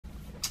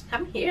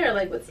I'm here.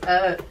 Like, what's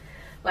up?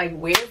 Like,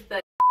 where's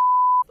the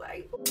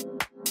like?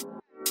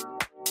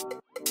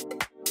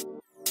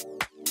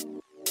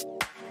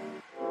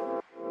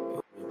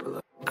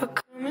 I'll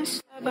come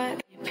inside by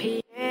 8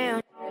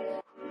 p.m.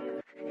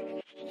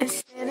 and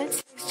send a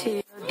text to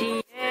your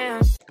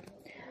DM.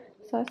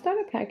 So I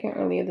started packing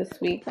earlier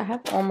this week. I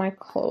have all my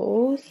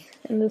clothes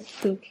in the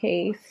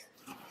suitcase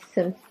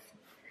since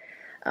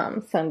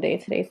Sunday.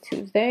 Today's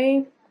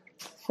Tuesday.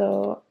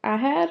 So I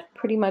had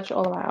pretty much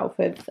all of my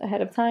outfits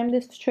ahead of time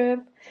this trip.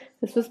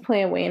 This was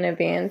planned way in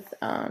advance.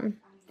 And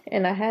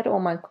I had all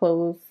my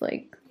clothes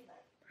like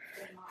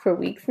for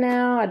weeks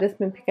now. I just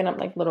been picking up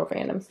like little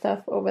random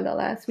stuff over the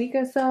last week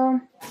or so.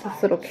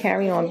 This little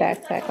carry-on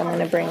backpack I'm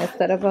gonna bring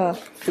instead of a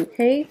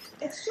suitcase.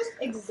 It's just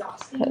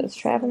exhausting. Because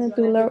traveling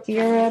through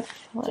Europe,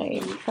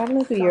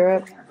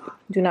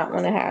 do not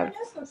want to have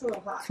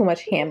too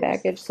much hand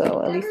baggage.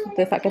 So at least with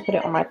this I can put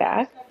it on my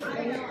back.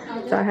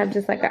 So I have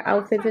just like an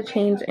outfit to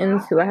change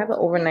into. I have an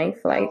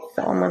overnight flight,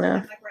 so I'm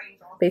gonna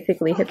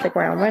basically hit the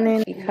ground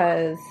running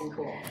because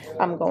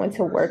I'm going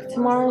to work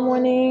tomorrow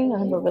morning. I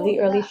have a really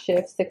early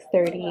shift,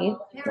 6:30.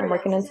 I'm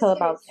working until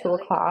about 2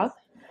 o'clock.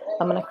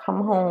 I'm gonna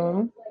come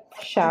home,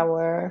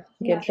 shower,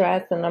 get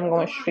dressed, and I'm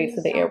going straight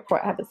to the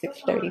airport. I have a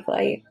 6:30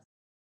 flight.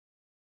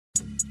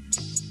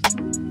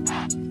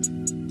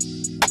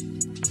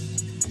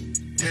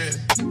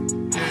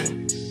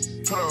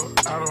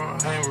 I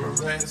don't hang with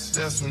rats,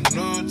 that's some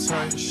new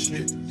type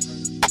shit.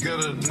 Get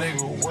a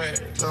nigga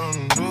wet on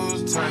the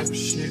news type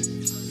shit.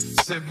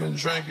 Sippin',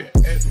 drinkin',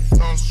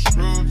 actin' on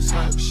screw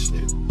type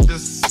shit.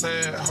 Just a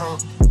sad hoe,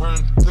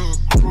 running through a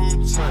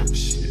crew type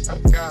shit. I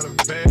got a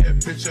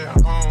bad bitch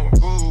at home,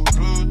 ooh,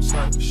 blue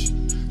type shit.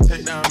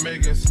 Take down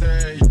making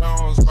sad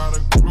yawns by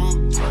the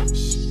group type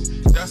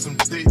shit. That's some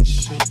thick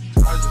shit,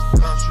 I just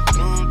thought you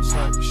knew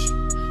type shit.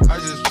 I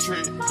just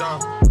tricked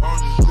off, on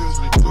just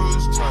usually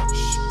dudes type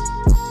shit.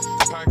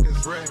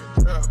 Pockets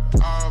wrapped up,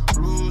 all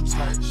blue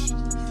type shit.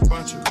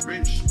 Bunch of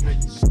rich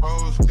niggas,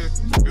 hoes,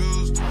 cooking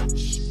views type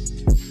shit.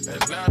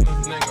 Atlanta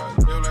nigga,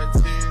 live like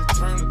Ted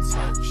Turner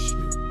type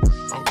shit.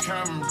 On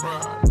camera,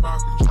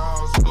 knocking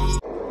jaws loose.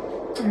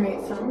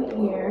 Alright, so I'm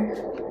here.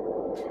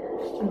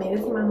 I made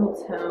it to my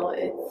hotel.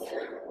 It's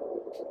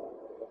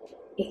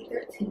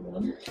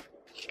 8:13.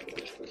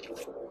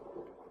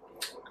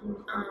 I'm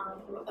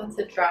about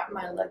to drop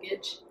my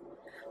luggage.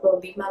 Well,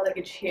 leave my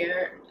luggage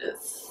here and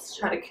just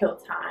try to kill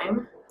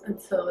time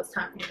until it's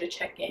time for me to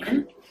check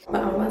in.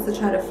 But I'm about to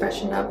try to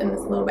freshen up in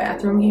this little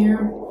bathroom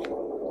here.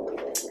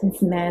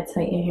 It's mad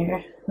tight in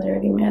here,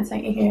 literally mad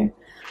tight in here.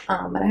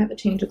 But I have a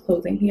change of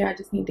clothing here. I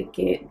just need to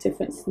get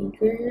different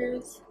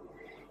sneakers.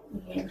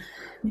 And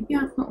maybe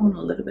I'll put on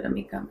a little bit of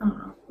makeup. I don't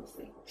know. We'll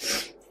see.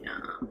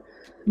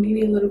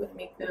 Maybe a little bit of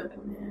makeup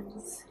and then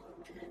just,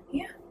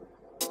 yeah.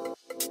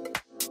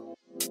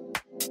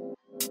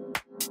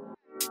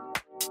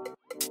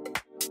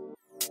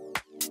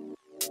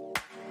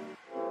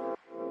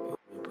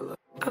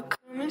 I'll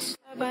come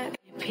inside by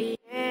 8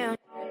 p.m.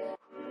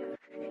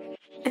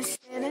 and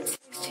send a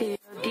text to your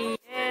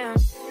DM.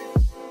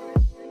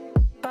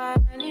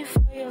 $500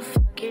 for your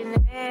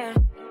fucking hair,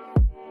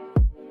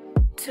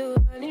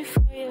 $200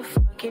 for your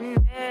fucking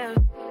nails.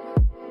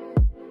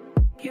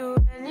 You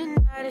running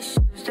out of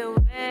shoes to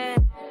wear,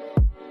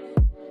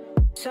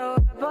 so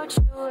I bought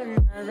you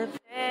another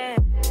pair.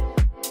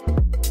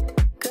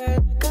 Girl,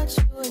 I got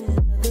you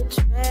another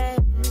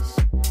dress,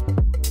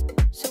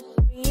 so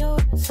bring your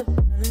ass up on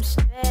them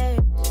stairs.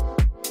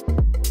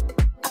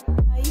 I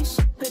buy you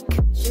shit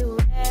because you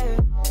wear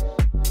it,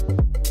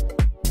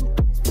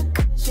 that's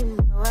because you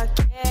know I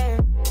care.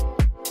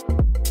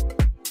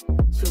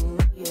 You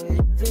know you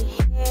love it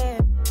here,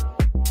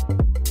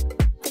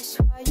 that's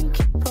why you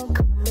keep on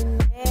coming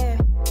there.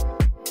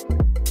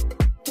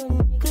 Your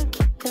nigga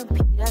can't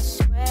compete, I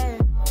swear.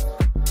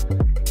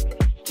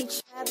 He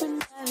tried but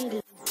now he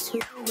look too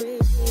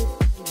weird.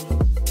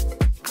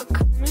 I'll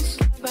come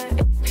inside by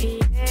 8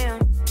 p.m.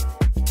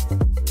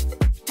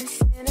 and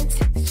send a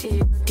text to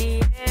your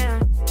DM.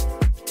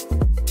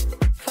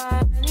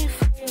 $500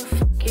 for your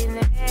fucking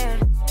hair,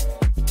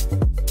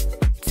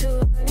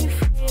 $200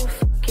 for your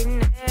fucking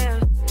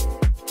nails.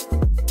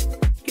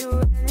 You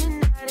running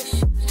out of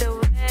shoes to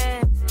wear,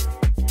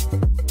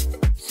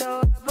 so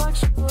I bought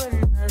you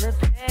another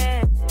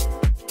pair.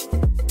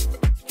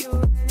 You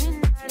running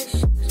out of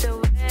shoes to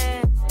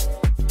wear,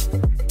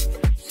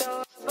 so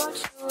I bought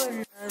you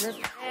another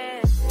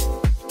pair.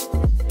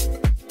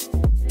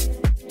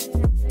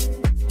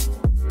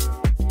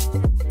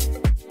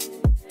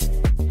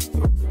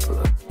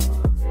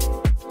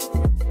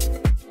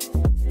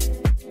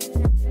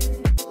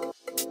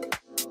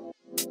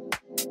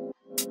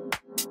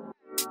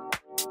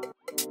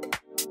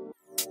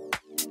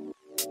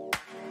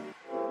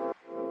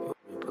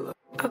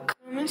 I'll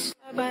come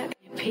inside by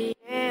 8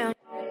 p.m.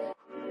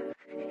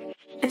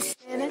 and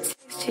send a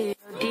text to your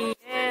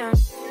DM.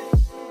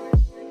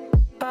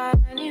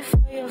 $500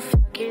 for your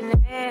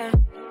fucking hair,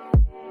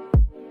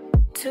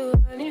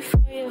 $200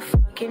 for your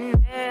fucking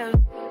nails.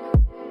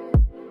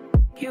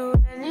 You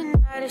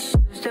running out of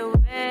shoes to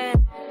wear,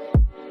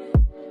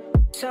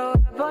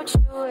 bought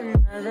you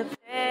another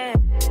pair.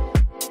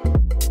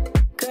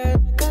 Girl,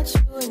 I got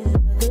you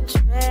another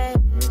dress.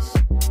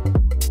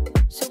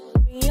 So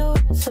bring your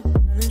ass up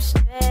on them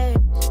stairs.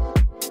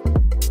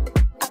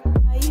 I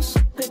buy you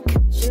shit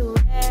because you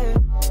wear it.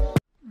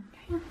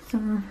 Okay, so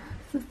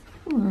this is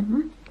the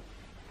room.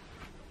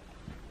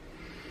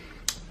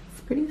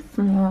 It's pretty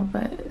small,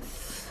 but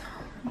it's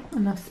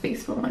enough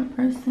space for one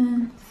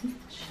person. This is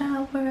the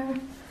shower.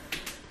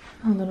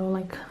 A little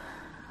like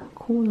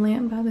cool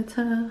lamp by the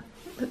tub,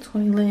 the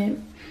toilet,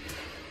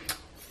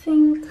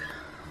 sink.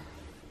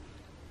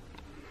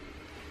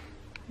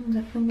 I'm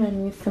definitely gonna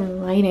need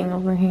some lighting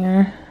over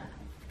here.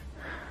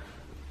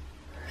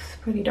 It's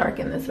pretty dark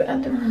in this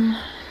bathroom.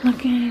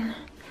 Looking.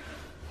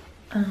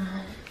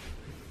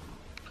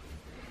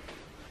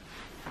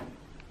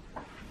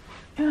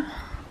 Yeah.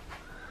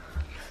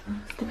 So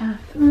that's the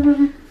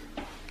bathroom.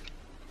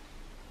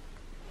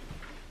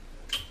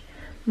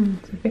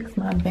 To fix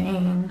my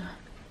bang.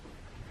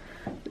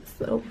 This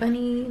little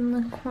bunny in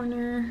the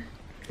corner.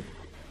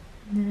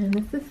 And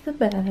then this is the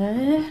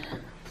bed.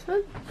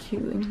 So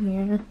cute in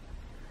here.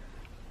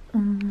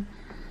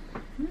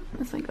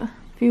 There's like a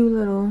few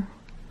little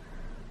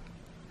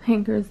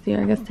hangers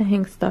there, I guess, to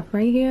hang stuff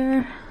right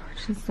here,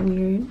 which is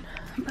weird.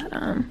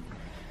 But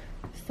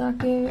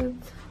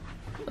sockets,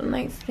 a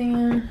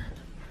nightstand.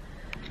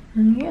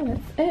 And yeah,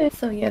 that's it.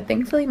 So yeah,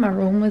 thankfully my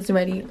room was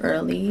ready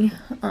early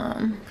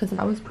because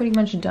I was pretty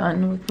much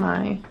done with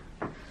my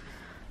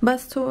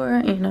bus tour,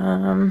 and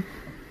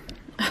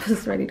I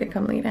was ready to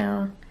come lay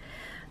down.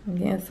 I'm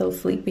getting so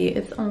sleepy.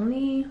 It's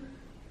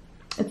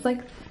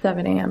like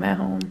 7 a.m. at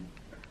home,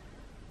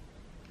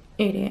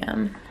 8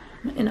 a.m.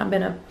 and I've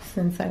been up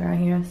since I got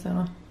here,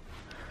 so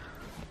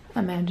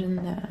imagine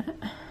that.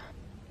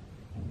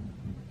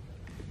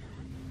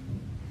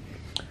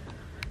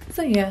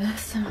 So yeah,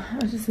 so I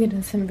was just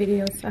getting some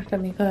videos so I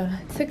can make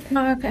a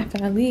TikTok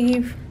after I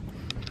leave.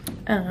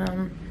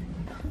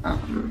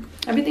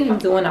 Everything I'm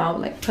doing, I'll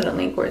like put a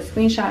link or a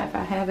screenshot if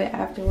I have it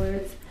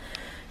afterwards.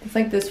 It's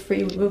like this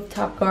free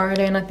rooftop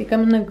garden. I think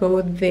I'm gonna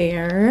go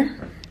there,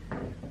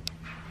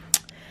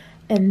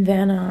 and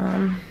then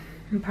I'll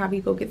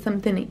probably go get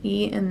something to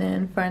eat. And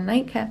then for a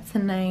nightcap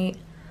tonight,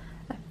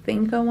 I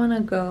think I want to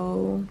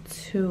go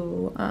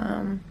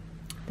to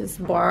this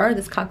bar,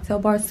 this cocktail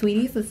bar,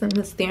 Sweeties. It's in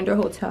the Standard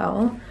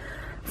Hotel,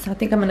 so I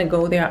think I'm gonna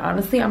go there.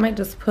 Honestly, I might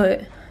just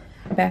put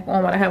back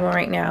on what I have on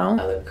right now.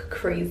 I look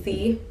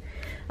crazy.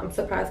 I'm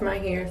surprised my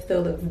hair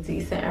still looks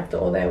decent after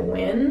all that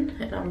wind,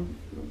 and I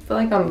feel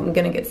like I'm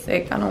gonna get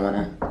sick. I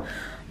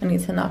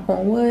need to knock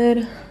on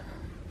wood.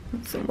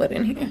 Put some wood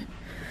in here.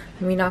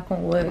 Let me knock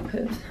on wood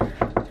because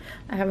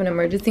I have an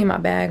emergency in my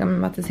bag.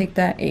 I'm about to take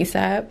that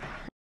ASAP.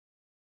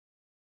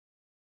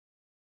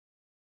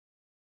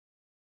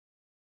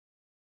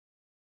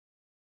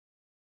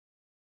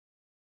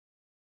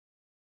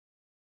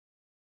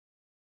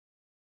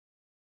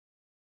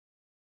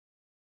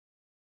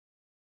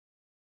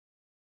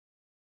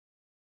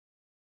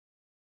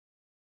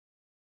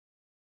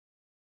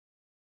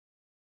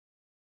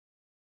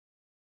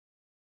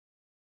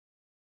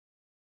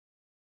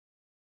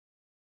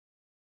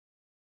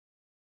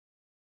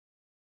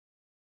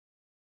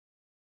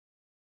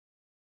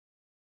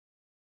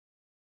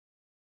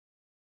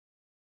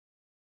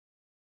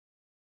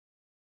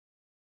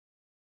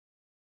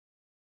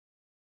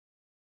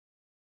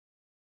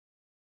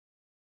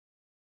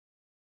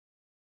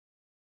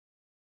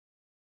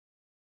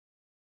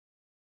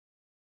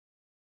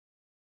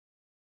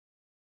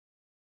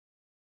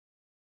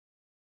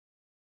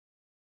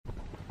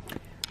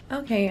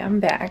 Okay, I'm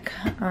back.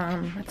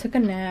 I took a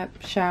nap,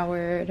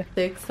 showered,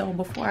 so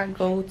before I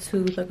go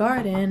to the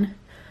garden,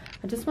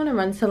 I just want to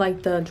run to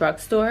like the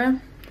drugstore.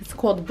 It's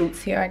called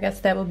Boots here. I guess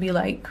that would be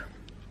like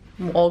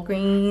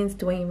Walgreens,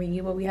 Dwayne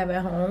Reed, what we have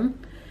at home.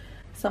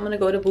 So I'm gonna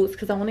go to Boots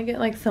because I want to get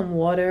like some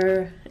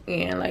water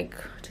and like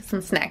just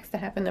some snacks to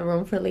have in the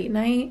room for late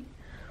night.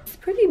 It's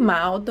pretty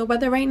mild the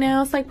weather right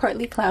now. It's like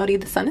partly cloudy.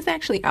 The sun is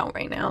actually out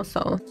right now,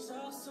 so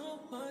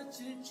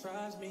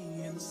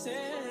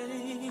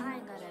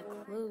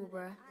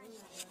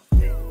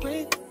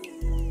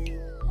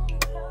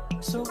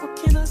so what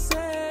can I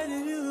say to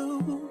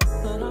you?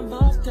 But I'm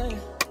off there,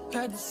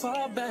 had to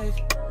fall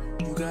back.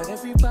 You got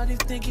everybody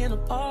thinking I'm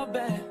all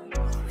bad.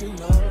 You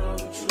know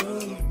the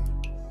truth.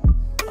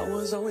 I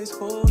was always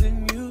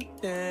holding you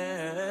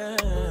down.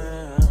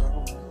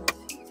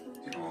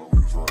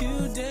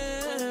 You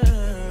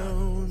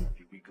down.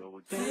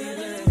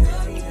 Baby.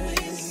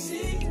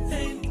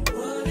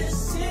 What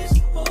is this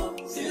for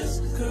this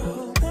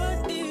girl?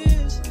 What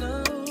is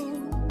love?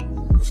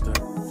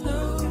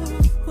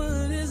 Love,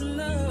 what is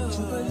love?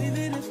 You believe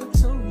it if I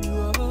told you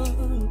all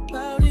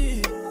about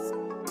it.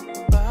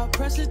 But our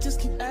pressure just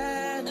keep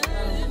adding up.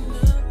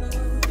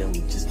 Then we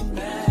just get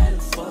mad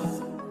and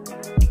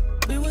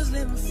fuck. We was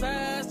living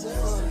fast at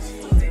first.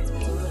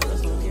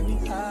 Just don't get me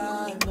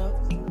high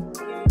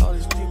enough. All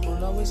these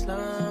people always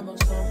lying about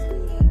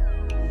something.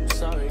 I'm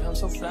sorry, I'm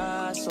so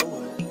fly, so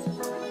what?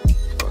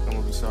 Fuck, I'm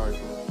gonna be sorry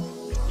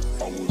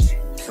for. I was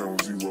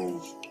counting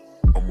zeros.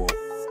 I'm a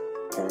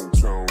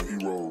hometown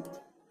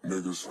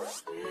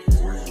niggas.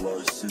 Green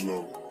like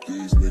CeeLo.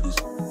 These niggas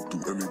do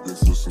anything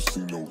for some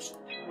C-notes.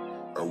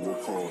 At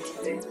what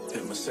cost?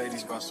 Hit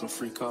Mercedes, buy some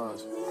free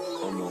cars.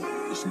 I know,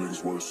 this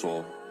nigga's worse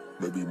off.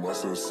 Maybe my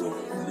sense of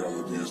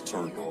reality is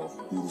turned off.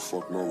 Who the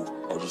fuck knows?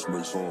 I just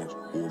make songs.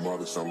 Who am I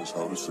to sound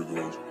how this shit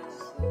goes?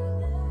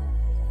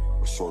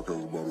 That's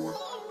sarcasm, by the way.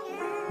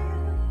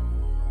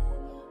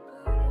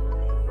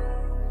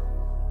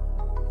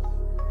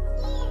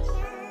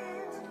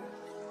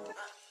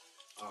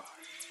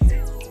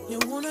 You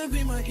wanna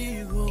be my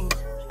hero.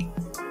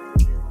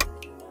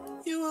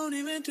 You won't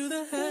even do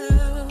the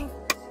hell.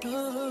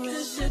 Oh,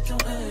 this shit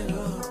don't add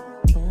up.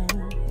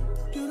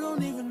 You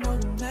don't even know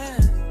the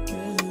math.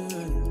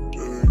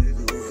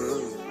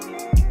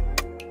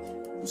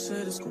 Who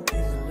said it's gonna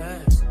even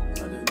last?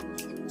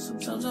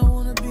 Sometimes I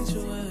wanna beat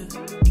your ass.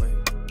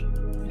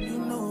 You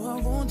know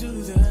I won't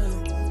do that.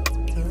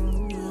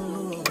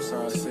 Oh, I'm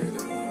sorry I say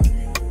that.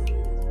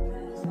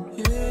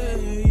 Yeah.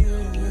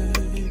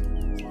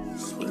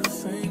 Swear the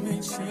fame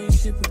ain't changed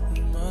shit but my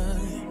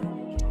mind.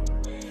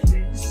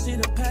 See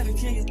the pattern,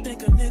 can you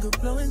think a nigga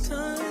blowing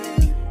time?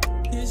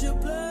 Here's your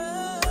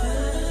blood.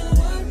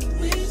 What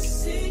we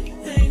see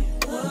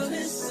ain't what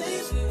it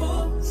seems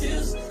for.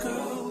 Is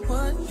girl,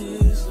 what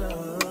is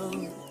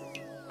love?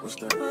 What's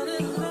that? What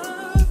is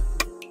love?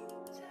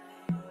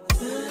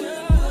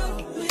 Girl,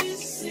 we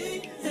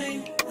see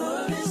ain't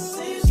what it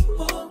seems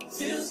for.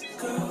 Is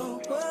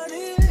girl, what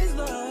is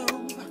love?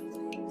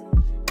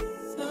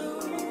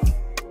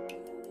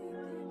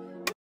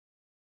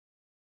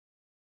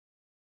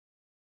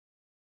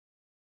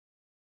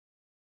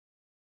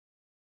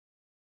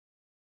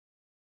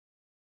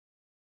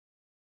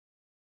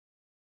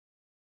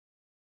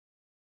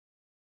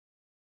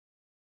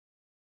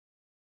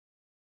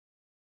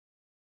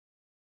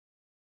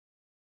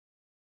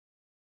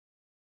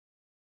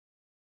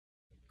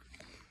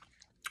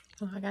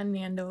 So I got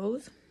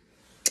Nandos.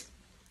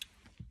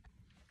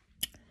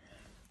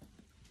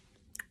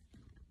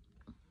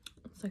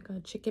 It's like a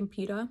chicken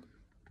pita.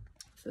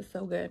 This is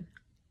so good.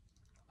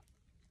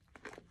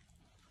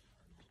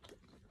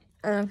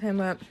 And I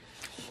came up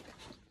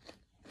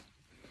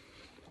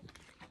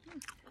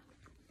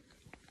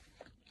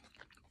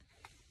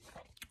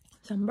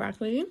some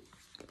broccoli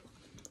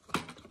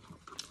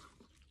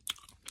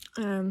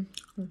and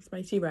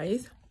spicy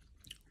rice.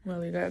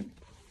 Really good.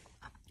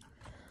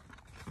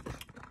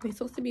 They're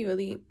supposed to be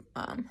really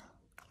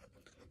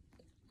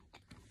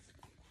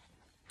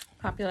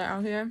popular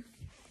out here,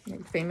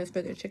 like famous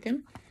for their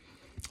chicken.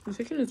 The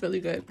chicken is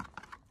really good.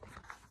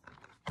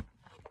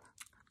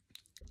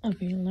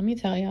 Okay, let me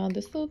tell y'all,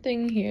 this little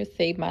thing here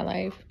saved my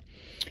life.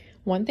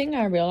 One thing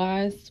I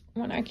realized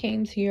when I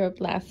came to Europe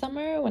last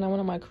summer, when I went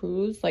on my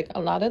cruise, like a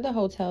lot of the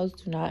hotels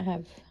do not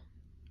have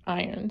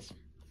irons.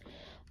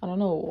 I don't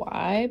know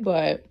why,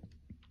 but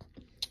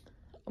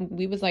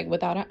we was like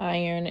without an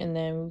iron, and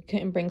then we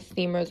couldn't bring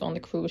steamers on the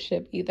cruise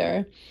ship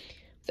either.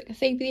 It's like a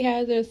safety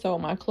hazard, so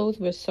my clothes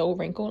were so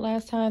wrinkled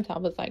last time, so I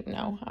was like,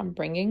 no, I'm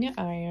bringing an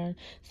iron.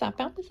 So I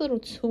found this little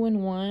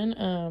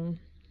 2-in-1.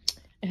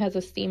 It has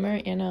a steamer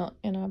and a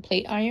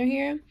plate iron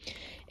here,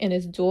 and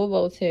it's dual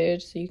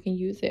voltage, so you can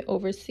use it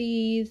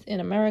overseas, in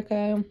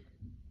America.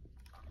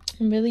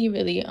 Really,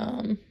 really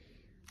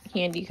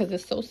handy because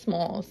it's so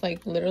small. It's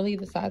like literally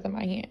the size of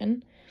my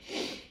hand.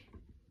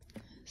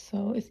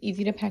 So it's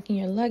easy to pack in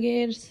your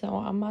luggage. So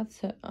I'm about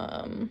to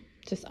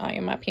just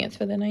iron my pants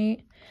for the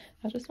night.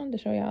 I just wanted to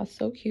show y'all, it's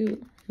so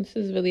cute. This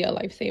is really a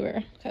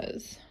lifesaver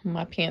because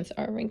my pants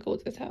are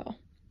wrinkled as hell.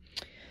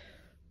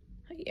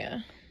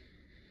 Yeah.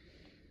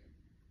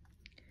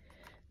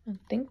 I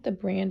think the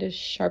brand is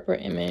Sharper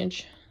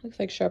Image. Looks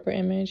like Sharper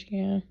Image,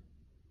 yeah.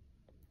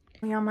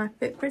 Y'all, my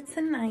fit for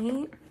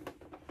tonight.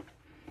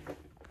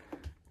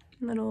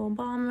 Little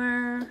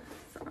bomber,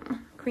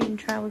 some cream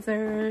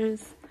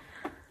trousers,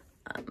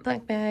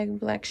 black bag,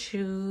 black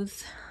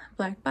shoes,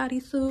 black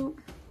bodysuit.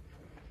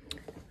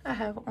 I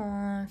have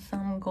on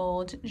some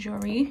gold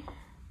jewelry,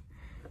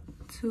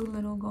 2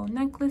 little gold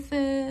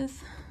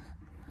necklaces,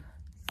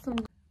 some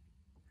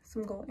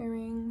gold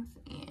earrings,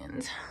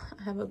 and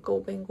I have a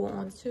gold bangle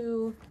on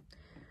too.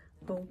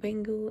 Gold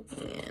bangle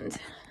and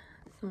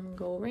some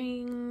gold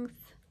rings.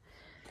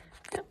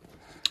 Yep.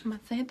 I'm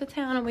about to hit the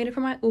town. I'm waiting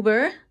for my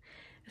Uber.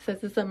 It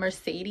says it's a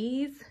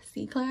Mercedes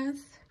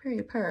C-Class.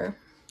 Period per.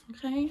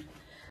 Okay.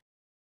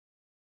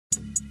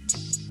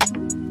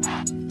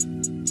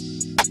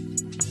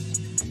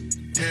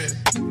 Yeah.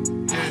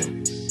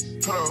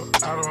 Hold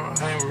up, I don't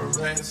hang with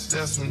rats.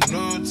 That's some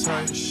new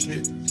type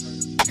shit.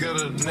 Get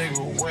a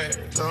nigga wet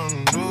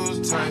on the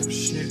news type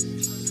shit.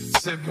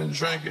 Sippin',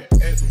 drinkin',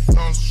 actin'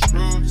 on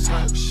screw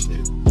type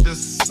shit.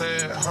 Just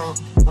sad hoe,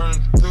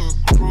 running through a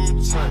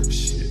crew type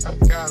shit. I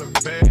got a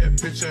bad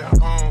bitch at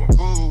home,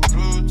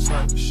 voodoo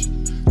type shit.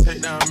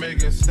 Take down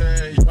making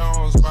sad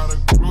youngs by the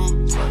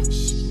group type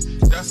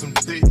shit. That's some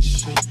thick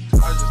shit.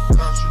 I just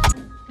thought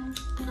you.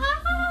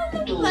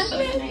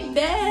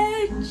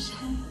 Bitch.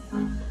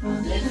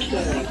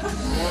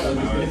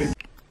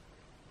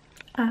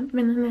 I've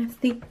been a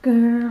nasty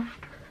girl.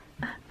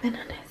 I've been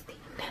a nasty.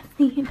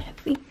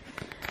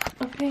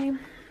 Okay,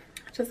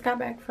 just got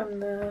back from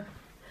the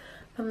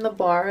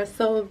bar.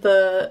 So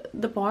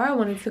the bar I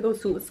wanted to go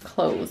to was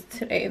closed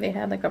today. They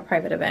had like a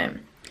private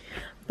event,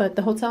 but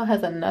the hotel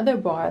has another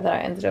bar that I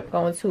ended up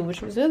going to,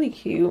 which was really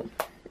cute.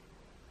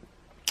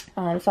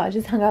 So I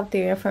just hung out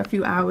there for a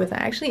few hours. I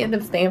actually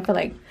ended up staying for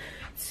like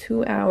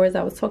 2 hours.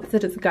 I was talking to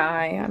this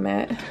guy I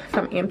met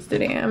from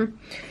Amsterdam.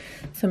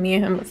 So me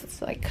and him was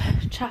just like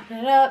chopping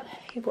it up.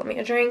 He bought me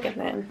a drink, and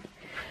then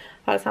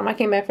by the time I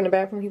came back from the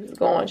bathroom, he was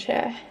gone,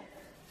 chat.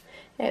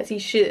 As he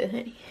should,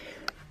 honey.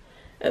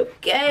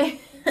 Okay.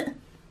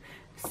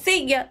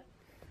 See ya.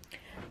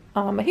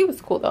 But he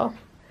was cool though.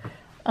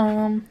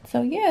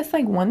 So yeah, it's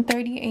like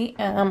 1:30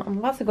 a.m. I'm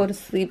about to go to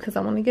sleep because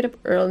I want to get up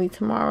early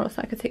tomorrow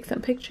so I could take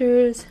some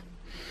pictures.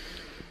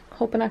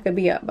 Hoping I could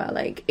be up by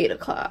like 8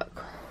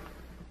 o'clock.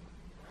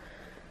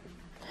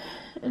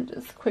 And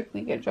just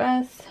quickly get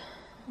dressed.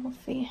 We'll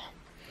see.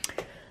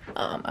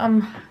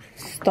 I'm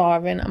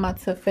starving. I'm about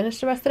to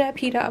finish the rest of that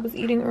pita I was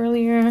eating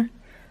earlier,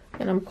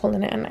 and I'm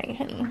calling it a night,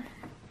 honey.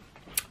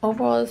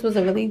 Overall, this was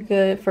a really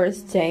good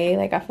first day.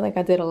 Like, I feel like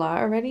I did a lot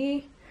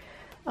already.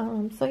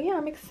 So yeah,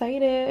 I'm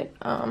excited.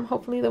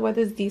 Hopefully the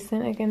weather's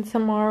decent again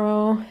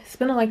tomorrow. It's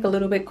been like a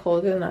little bit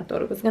colder than I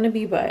thought it was gonna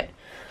be, but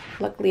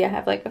luckily I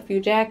have like a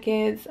few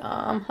jackets.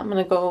 I'm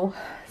gonna go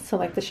to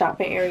like the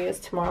shopping areas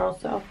tomorrow,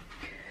 so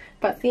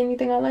if I see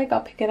anything I like,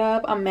 I'll pick it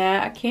up. I'm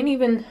mad I can't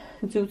even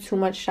do too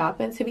much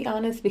shopping, to be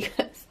honest,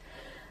 because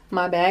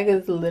my bag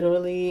is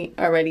literally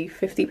already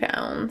 50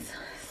 pounds.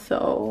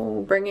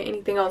 So bringing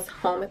anything else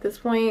home at this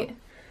point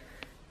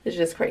is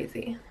just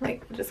crazy.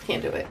 Like, I just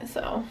can't do it.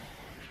 So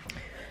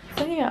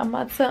yeah, I'm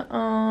about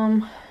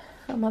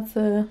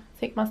to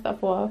take my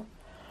stuff off,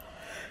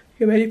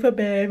 get ready for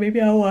bed. Maybe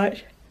I'll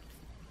watch,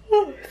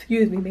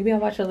 maybe I'll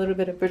watch a little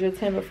bit of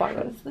Bridgerton before I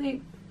go to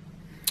sleep.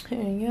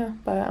 And yeah,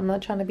 but I'm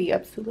not trying to be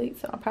up too late,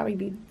 so I'll probably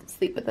be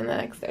asleep within the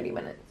next 30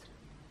 minutes.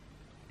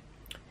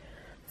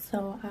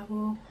 So I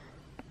will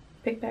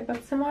pick back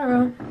up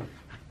tomorrow.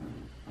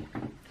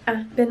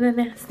 I've been a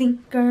nasty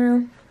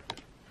girl.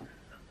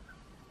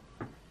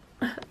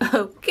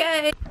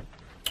 Okay,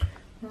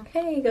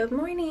 good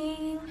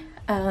morning.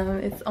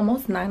 It's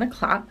almost 9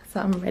 o'clock,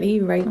 so I'm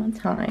ready right on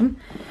time.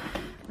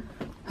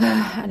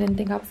 I didn't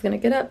think I was gonna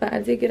get up, but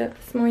I did get up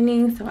this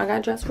morning, so I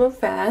got dressed real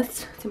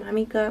fast, did my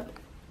makeup,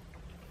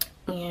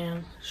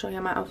 and show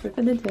you my outfit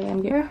for the day.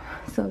 I'm here.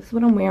 So this is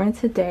what I'm wearing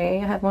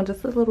today. I have on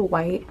just a little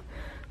white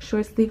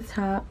short sleeve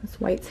top, this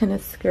white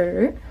tennis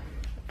skirt,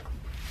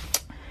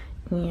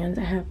 and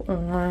I have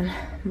on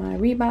my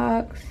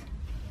Reeboks,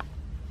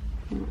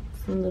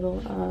 some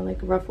little like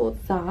ruffled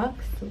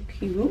socks, so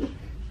cute,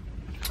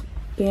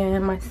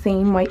 and my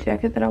same white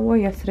jacket that I wore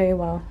yesterday.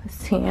 Well,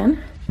 it's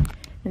tan.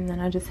 And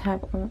then I just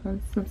have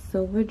on some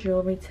silver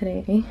jewelry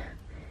today,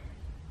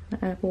 an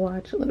Apple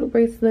Watch, a little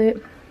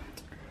bracelet,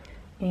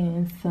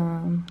 and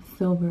some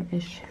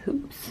silver-ish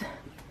hoops.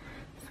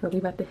 So we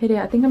about to hit it.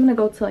 I think I'm gonna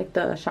go to like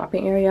the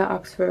shopping area,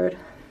 Oxford,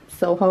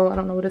 Soho, I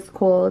don't know what it's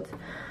called.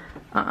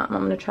 I'm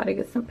gonna try to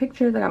get some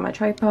pictures. I got my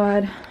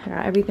tripod, I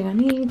got everything I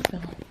need,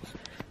 so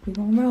we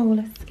gonna roll.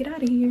 Let's get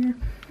out of here.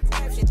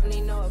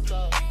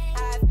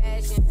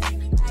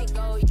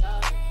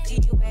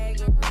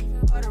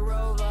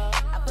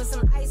 Put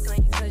some ice on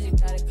you cause you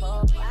got it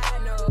cold. I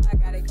know I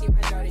gotta keep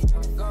my dirty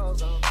on go.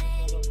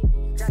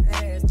 Got the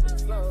ass to the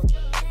floor.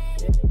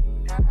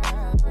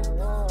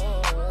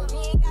 You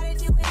ain't gotta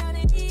do it on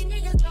these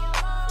niggas no.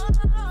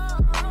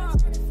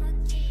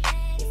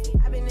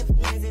 I've been in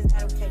feelings, is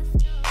that okay?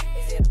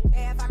 Is it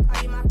okay if I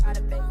call you my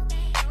pride, babe?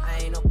 I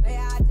ain't no player,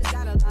 I just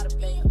got a lot of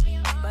faith.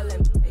 But let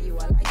me tell you,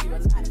 I like you a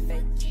lot of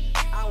faith.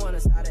 I wanna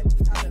start at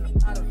the top and the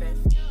bottom, babe.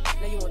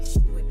 Now you want to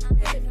shoot with the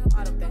red at the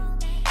bottom, babe.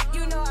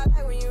 You know I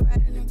like when you right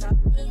at the top.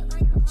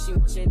 She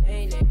wants your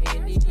name, yo.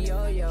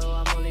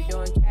 I'm only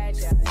doing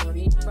cash, I don't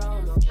need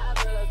promo. I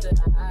pull up to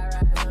the high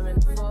rise, I'm in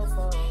the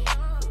fofo.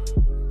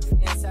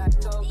 Inside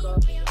Coco.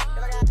 If I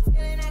got a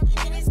feeling, I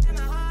keep it inside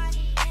my heart.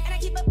 And I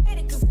keep a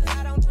petty cause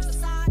I don't do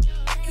facade.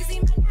 You can see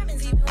my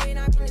diamonds even when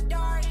I'm in the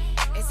dark.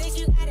 And since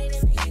you got it,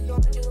 it make you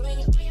gonna do it.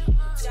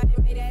 Shot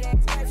and made that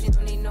exception,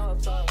 don't need no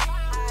applause.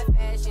 High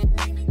fashion,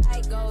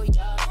 I go,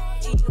 yo.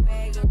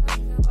 G-Wagon,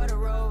 or the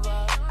Rover.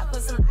 I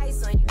put some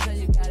ice on you cause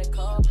you got it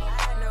cold. I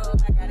know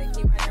I gotta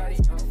keep my dirty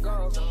on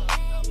go.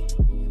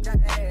 Got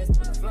the ass to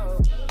the floor.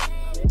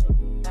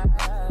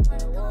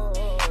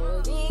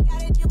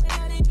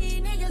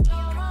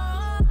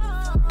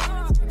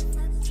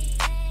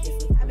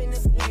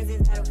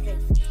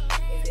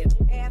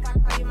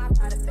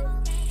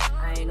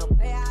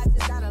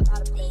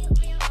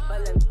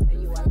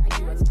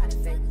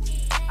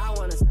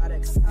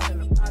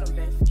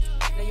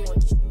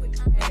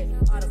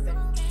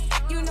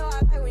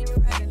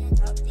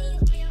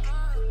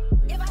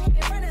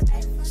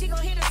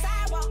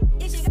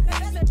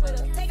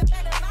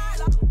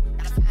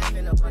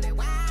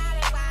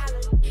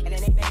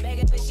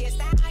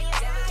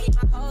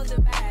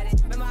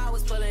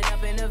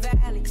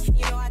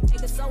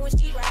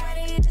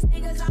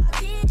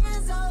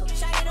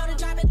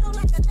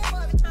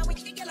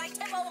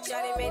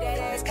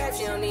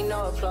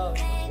 know it close.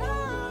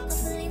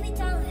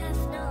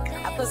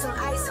 I put some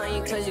ice on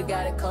you cause you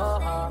got it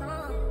cold. I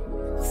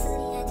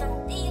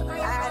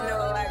know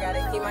I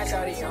gotta keep my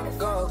shorty on the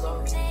go.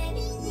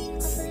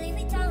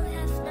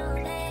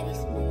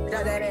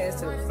 Drop that ass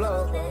to the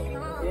floor.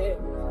 Yeah.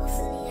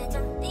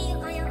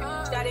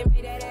 Shawty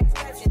made that ass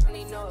clap, she don't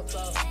need no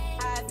clothes.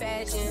 High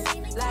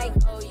fashion, like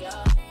oh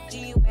yeah.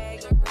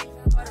 G-Wagon,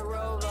 or the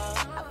Rover.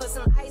 I put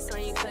some ice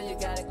on you cause you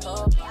got it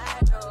cold.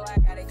 I know I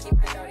gotta keep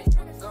my shorty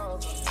on the go.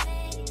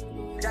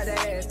 Drop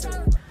that ass to the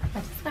floor. I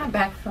just got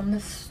back from the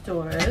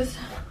stores.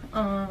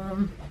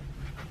 I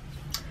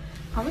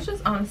was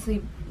just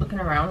honestly looking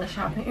around the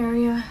shopping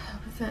area.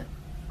 I wasn't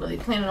really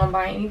planning on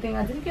buying anything.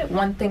 I did get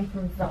one thing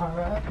from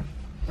Zara.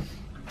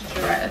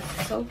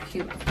 Dress, so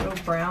cute, little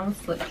brown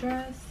slip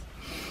dress.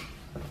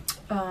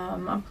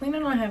 I'm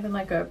planning on having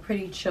like a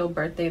pretty chill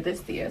birthday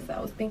this year, so I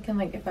was thinking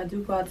like if I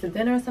do go out to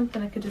dinner or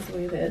something, I could just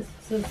wear this.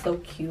 This is so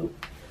cute,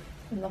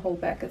 and the whole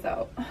back is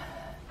out.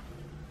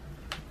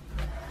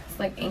 It's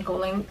like ankle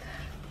length.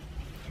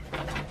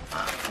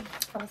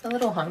 I was a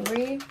little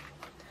hungry,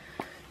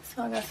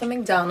 so I got some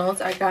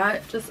McDonald's. I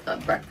got just a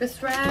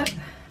breakfast wrap.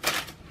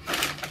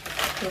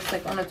 It's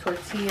like on a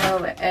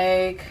tortilla with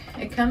egg.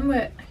 It came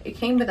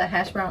with a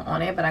hash brown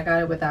on it, but I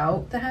got it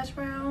without the hash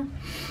brown.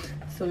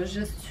 So it's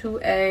just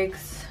 2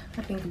 eggs,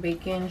 I think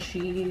bacon,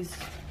 cheese,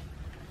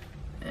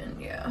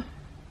 and yeah,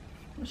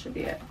 that should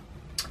be it.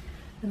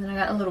 And then I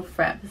got a little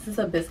frap. This is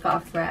a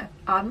Biscoff wrap.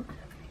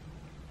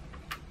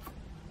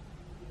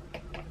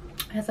 It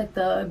has like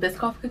the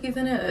Biscoff cookies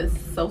in it.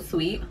 It's so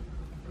sweet.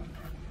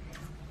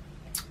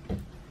 It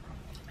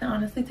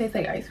honestly tastes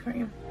like ice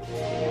cream.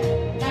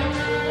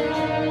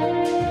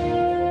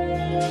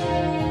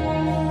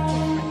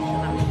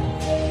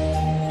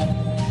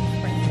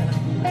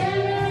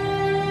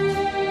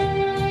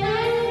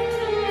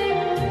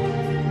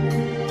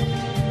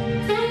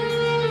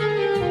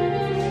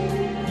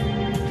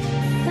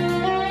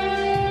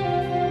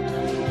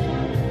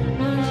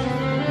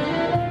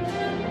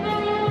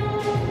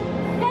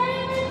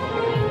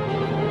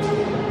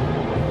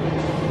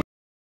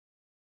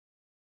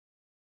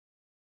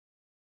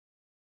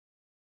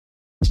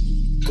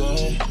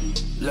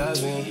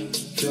 Loving,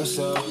 feel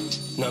so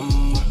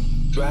numb.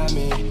 Ride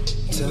me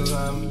till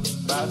I'm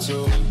about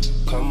to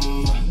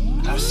come.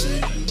 I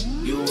see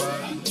you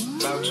are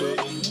about to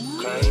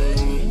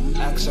climb.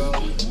 Axel,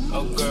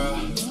 oh girl,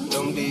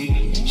 don't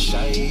be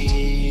shy.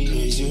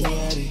 Is you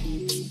ready?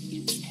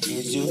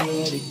 Is you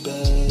ready,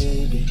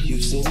 baby? You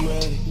seem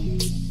ready.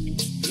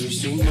 You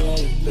seem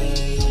ready,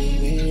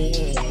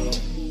 baby.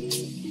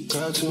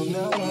 Girl,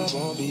 tonight I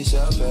won't be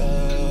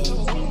selfish.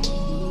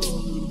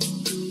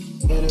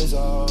 It is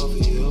all for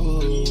you.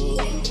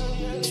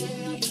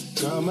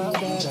 Girl, my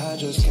bad, I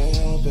just can't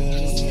help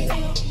it.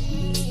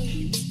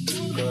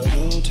 Girl,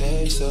 you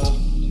taste so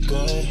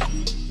good.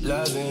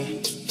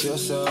 Loving, feel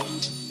so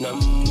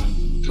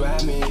numb.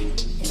 Ride me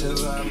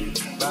till I'm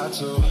about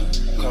to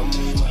come.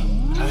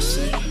 I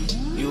see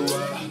you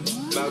are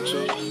about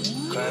to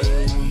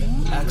climb.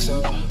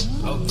 Axel,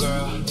 oh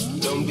girl,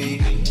 don't be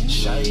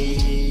shy.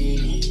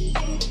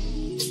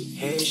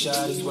 Hey,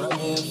 shawty's what I'm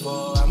here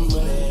for, I'm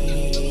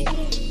ready.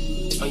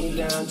 Are you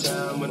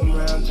downtown, when I'm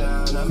around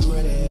town, I'm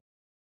ready.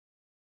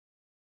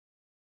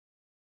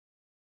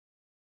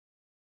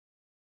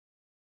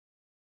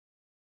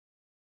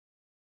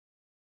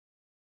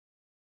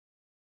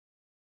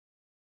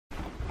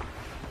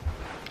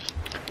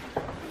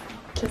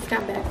 Just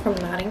got back from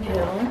Notting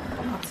Hill.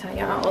 I'll tell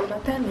y'all all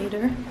about that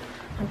later.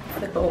 I'm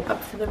gonna go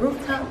up to the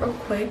rooftop real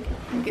quick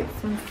and get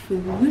some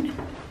food.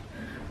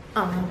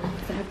 So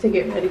I have to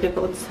get ready to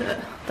go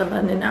to the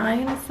London Eye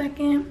in a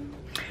second.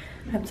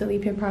 I have to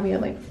leave here probably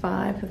at like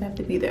 5 because I have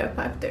to be there at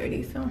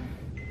 5:30. So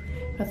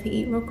I have to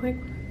eat real quick.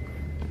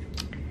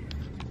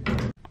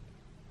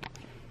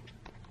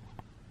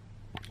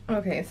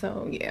 Okay,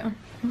 so yeah,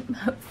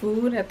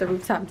 food at the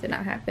rooftop did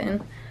not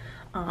happen.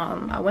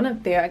 I went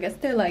up there. I guess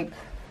they're like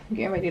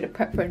getting ready to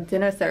prep for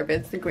dinner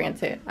service.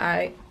 Granted,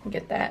 I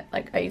get that.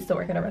 Like I used to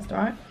work at a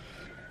restaurant.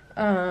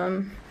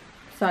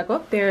 So I go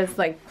up there. It's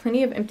like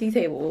plenty of empty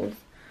tables.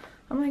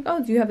 I'm like,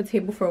 oh, do you have a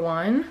table for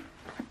one?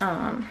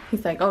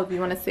 He's like, oh, do you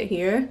want to sit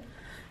here?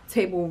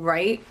 Table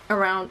right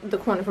around the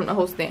corner from the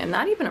host stand.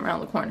 Not even around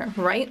the corner,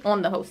 right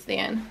on the host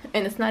stand.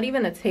 And it's not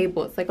even a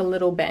table. It's like a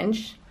little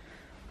bench,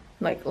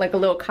 like a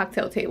little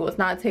cocktail table. It's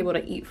not a table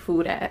to eat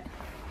food at.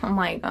 I'm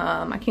like,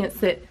 I can't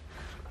sit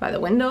by the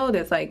window.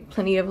 There's like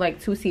plenty of like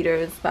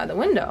 2-seaters by the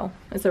window.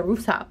 It's a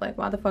rooftop. Like,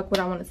 why the fuck would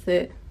I want to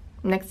sit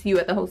next to you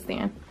at the host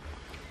stand?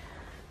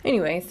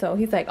 Anyway, so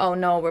he's like, oh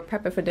no, we're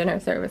prepping for dinner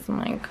service. I'm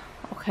like,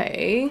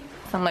 okay.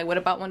 So I'm like, what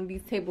about one of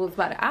these tables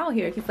by the aisle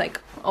here? He's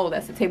like, oh,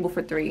 that's a table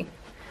for 3.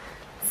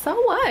 So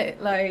what?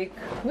 Like,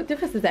 what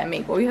difference does that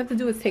make? All you have to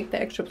do is take the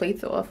extra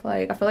plates off.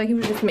 Like, I feel like he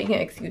was just making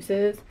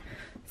excuses.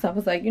 So I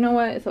was like, you know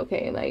what? It's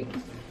okay. Like,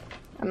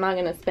 I'm not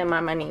gonna spend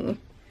my money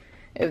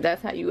if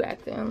that's how you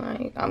acting.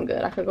 Like, I'm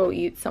good. I could go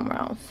eat somewhere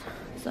else.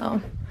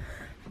 So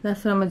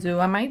that's what I'm gonna do.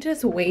 I might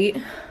just wait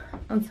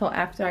until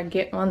after I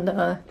get on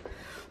the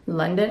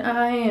London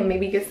Eye and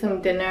maybe get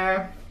some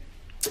dinner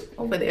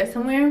over there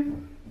somewhere.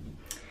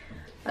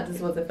 I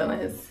just wasn't feeling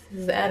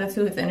his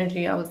attitude, his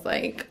energy. I was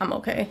like, I'm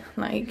okay.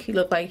 Like, he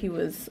looked like he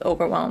was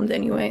overwhelmed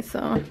anyway,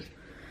 so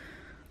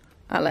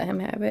I let him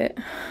have it.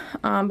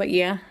 But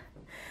yeah,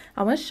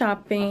 I went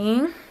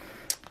shopping.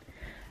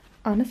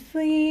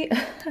 Honestly,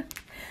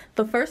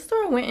 the first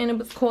store I went in, it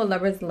was called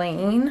Lover's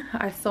Lane.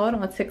 I saw it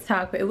on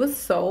TikTok, but it was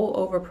so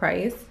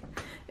overpriced.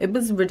 It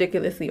was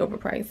ridiculously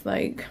overpriced.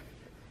 Like,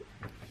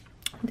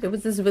 it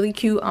was this really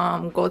cute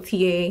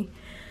Gaultier,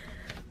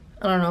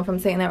 I don't know if I'm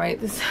saying that right,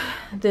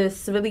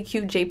 this really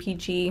cute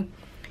JPG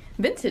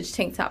vintage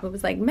tank top. It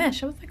was like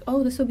mesh. I was like,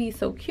 oh, this would be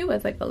so cute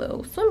as like a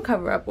little swim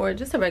cover up or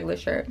just a regular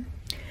shirt,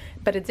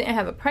 but it didn't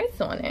have a price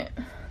on it.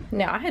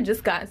 Now, I had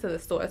just gotten to the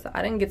store, so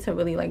I didn't get to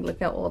really like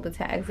look at all the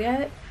tags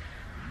yet.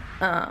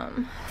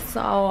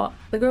 So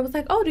the girl was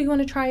like, oh, do you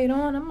want to try it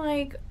on? I'm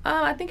like,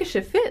 I think it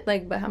should fit,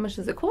 like, but how much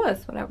does it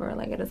cost? Whatever,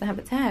 like, it doesn't have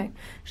a tag.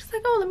 She's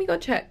like, oh, let me go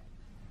check.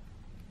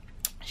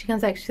 She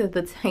comes back, she said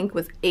the tank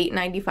was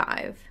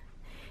 $895.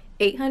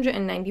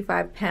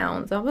 895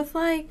 pounds. I was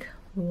like,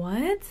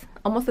 what?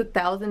 Almost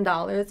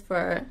 $1,000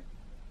 for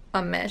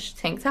a mesh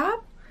tank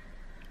top?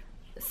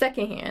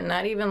 Secondhand,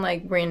 not even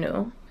like brand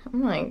new.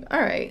 I'm like,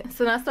 all right.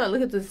 So then I started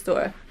looking through the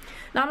store.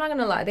 Now, I'm not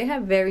gonna lie, they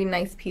have very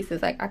nice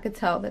pieces. Like, I could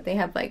tell that they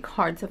have like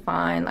hard to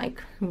find,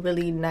 like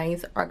really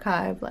nice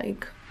archive,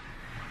 like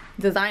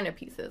designer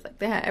pieces. Like,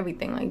 they had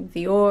everything, like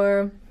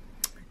Dior,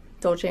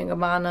 Dolce &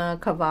 Gabbana,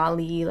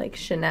 Cavalli, like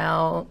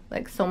Chanel,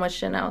 like so much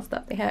Chanel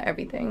stuff. They had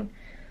everything.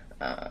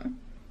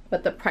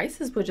 But the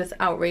prices were just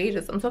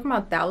outrageous. I'm talking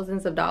about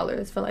thousands of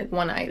dollars for like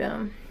one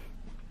item.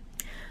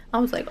 I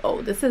was like,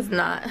 oh, this is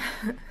not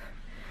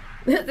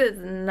this is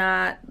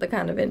not the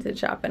kind of vintage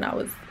shopping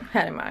I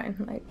had in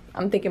mind. Like,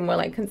 I'm thinking more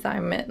like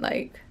consignment,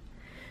 like,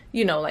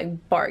 you know,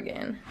 like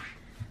bargain.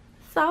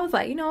 So I was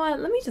like, you know what,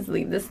 let me just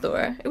leave this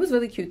store. It was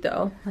really cute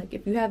though. Like,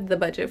 if you have the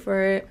budget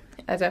for it,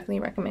 I definitely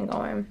recommend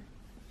going.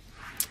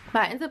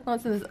 But I ended up going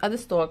to this other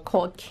store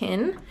called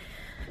Kin.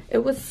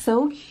 It was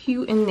so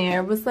cute in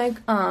there. It was like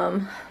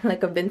a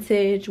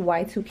vintage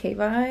Y2K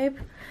vibe.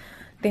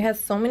 They had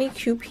so many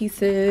cute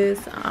pieces.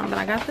 But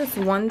I got this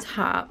one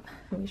top.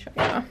 Let me show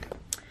y'all.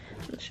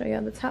 Let me show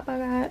y'all the top I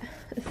got.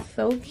 It's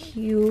so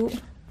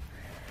cute.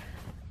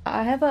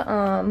 I have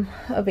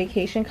a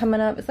vacation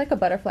coming up. It's like a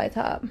butterfly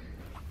top.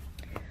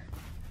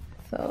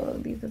 So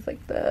these is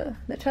like the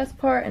chest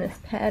part, and it's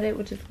padded,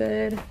 which is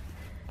good.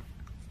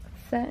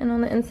 Satin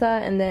on the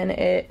inside, and then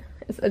it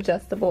is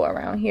adjustable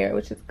around here,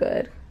 which is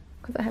good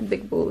because I have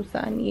big boobs, so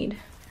I need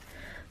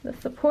the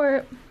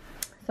support.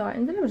 So I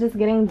ended up just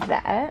getting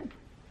that.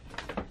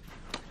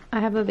 I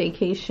have a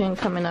vacation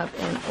coming up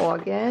in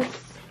August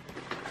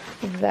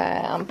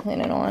that I'm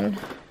planning on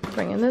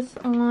bringing this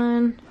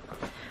on.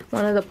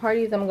 One of the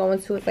parties I'm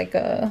going to is like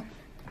a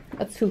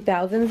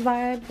 2000s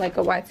vibe, like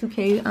a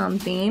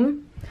Y2K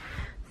theme.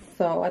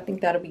 So I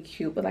think that'll be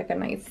cute with like a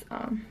nice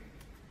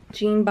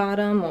jean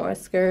bottom or a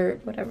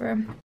skirt,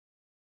 whatever.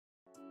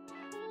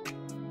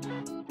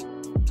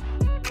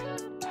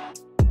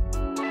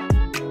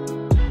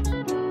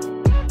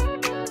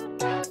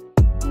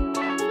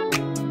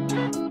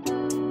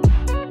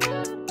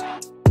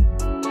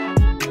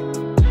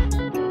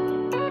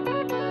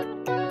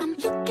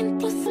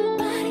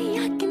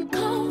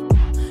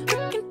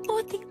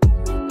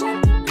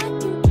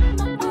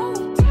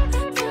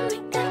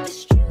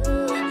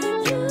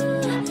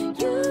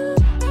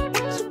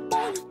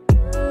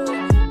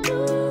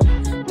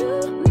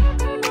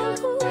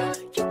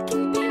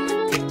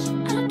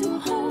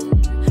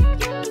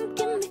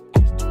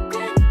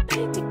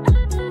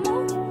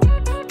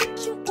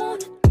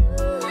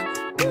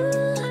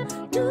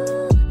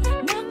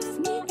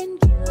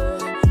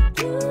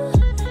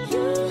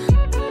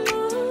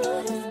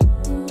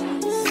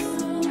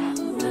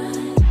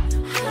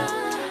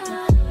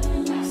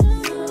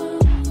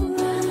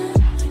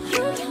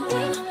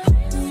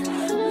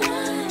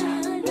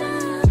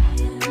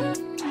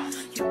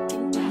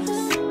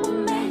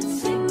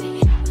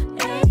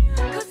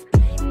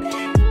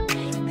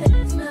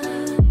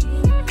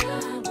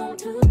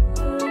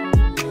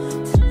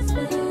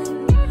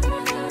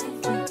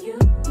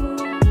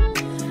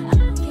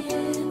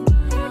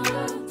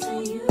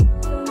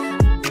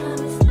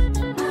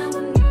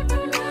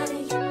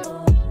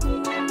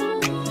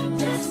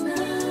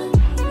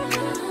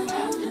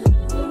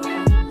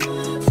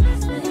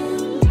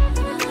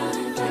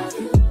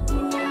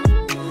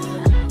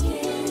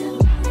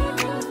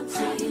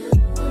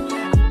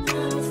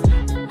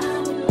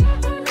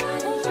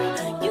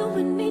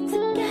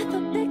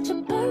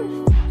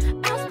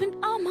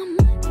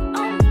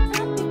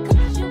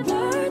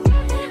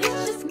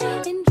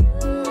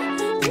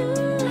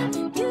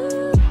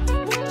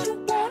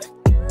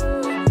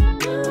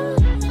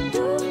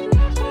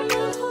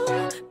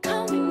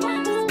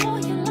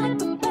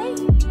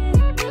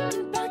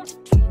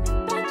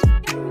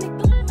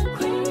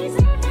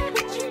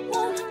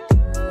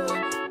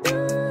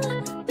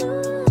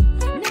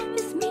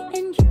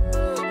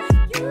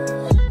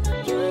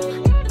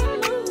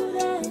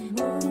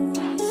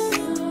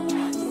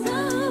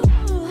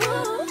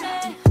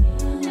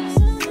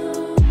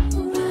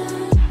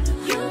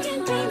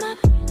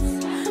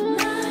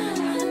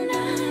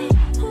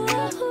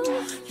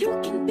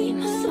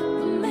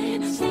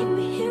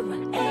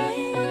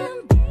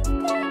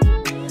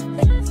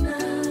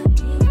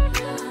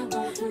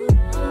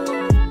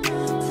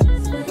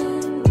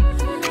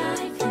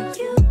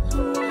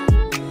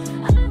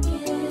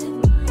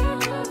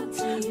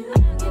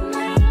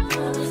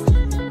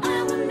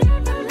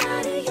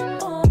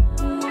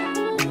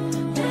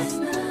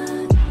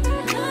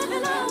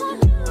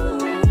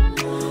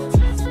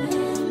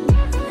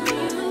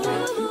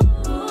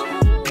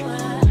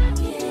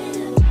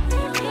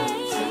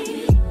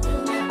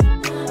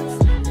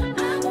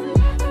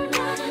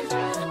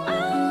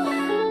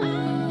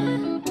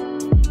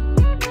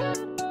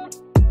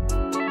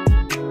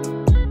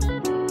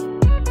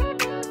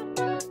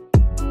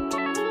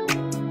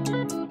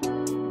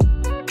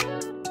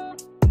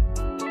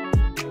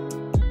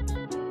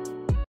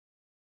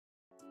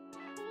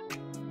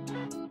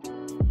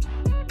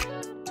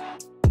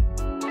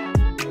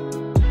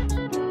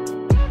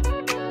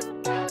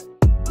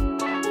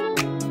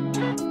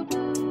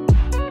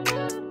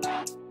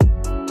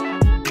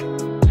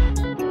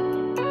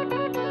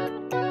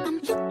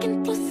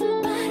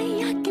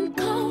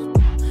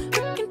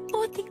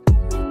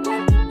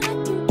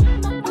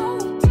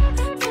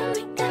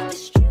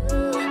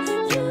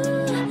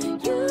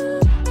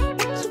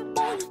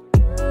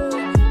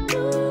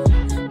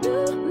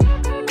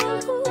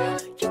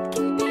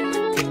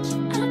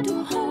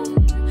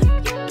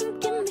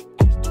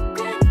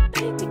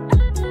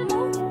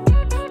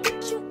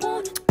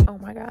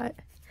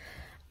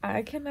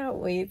 cannot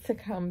wait to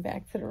come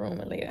back to the room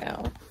and lay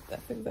down.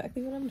 That's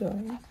exactly what I'm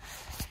doing.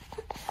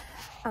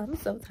 I'm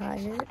so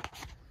tired.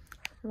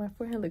 My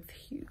forehead looks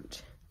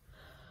huge.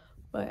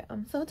 But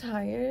I'm so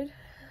tired.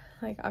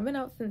 Like, I've been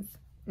out since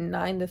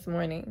 9 this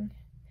morning.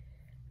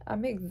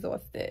 I'm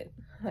exhausted.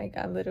 Like,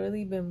 I've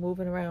literally been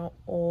moving around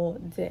all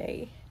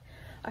day.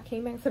 I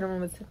came back to the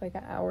room and took like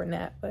an hour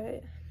nap,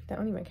 but that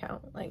don't even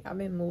count. Like, I've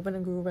been moving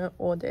and grooving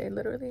all day,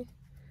 literally.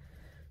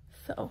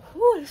 So,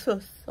 whew, this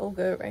feels so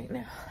good right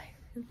now.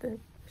 Like, the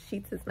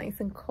sheets is nice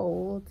and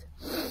cold.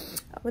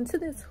 I went to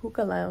this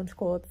hookah lounge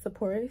called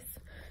Sapores.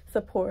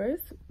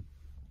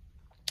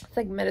 It's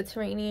like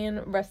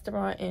Mediterranean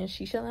restaurant and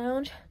Shisha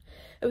lounge.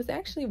 It was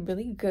actually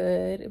really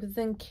good.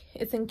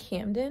 It's in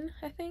Camden,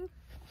 I think.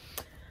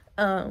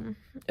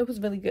 It was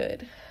really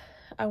good.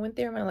 I went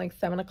there around like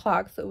 7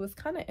 o'clock, so it was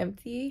kind of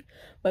empty,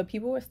 but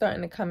people were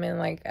starting to come in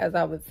like as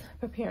I was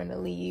preparing to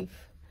leave.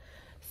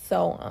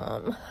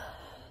 So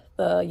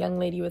the young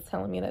lady was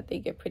telling me that they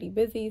get pretty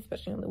busy,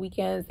 especially on the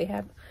weekends. They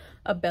have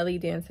a belly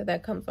dancer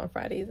that comes on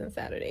Fridays and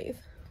Saturdays,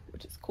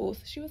 which is cool.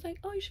 So she was like,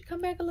 oh, you should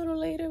come back a little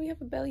later, we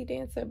have a belly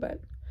dancer. But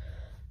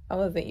I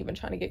wasn't even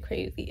trying to get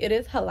crazy. It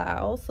is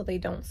halal, so they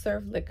don't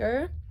serve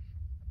liquor.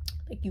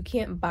 Like, you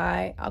can't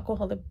buy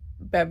alcoholic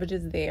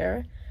beverages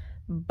there,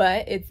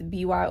 but it's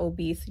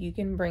BYOB, so you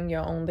can bring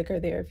your own liquor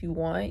there if you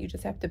want. You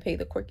just have to pay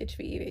the corkage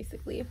fee,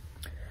 basically.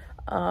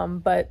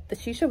 But the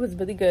shisha was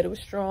really good. It was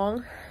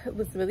strong. It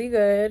was really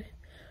good.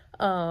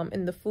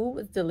 And the food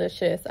was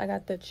delicious. I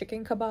got the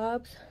chicken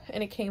kebabs,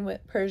 and it came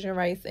with Persian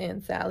rice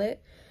and salad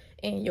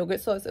and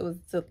yogurt sauce. It was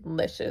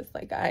delicious.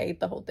 Like, I ate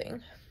the whole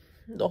thing,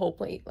 the whole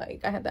plate.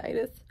 Like, I had the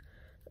itis.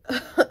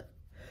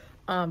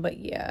 But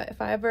yeah,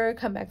 if I ever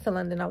come back to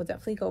London, I would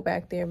definitely go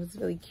back there. It was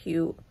really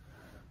cute.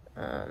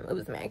 It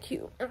was mad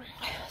cute.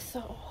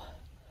 So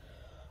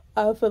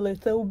I feel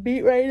like so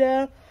beat right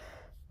now.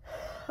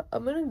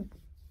 I'm gonna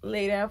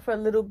lay down for a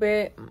little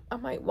bit. I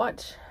might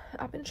watch.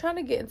 I've been trying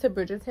to get into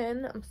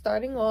Bridgerton. I'm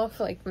starting off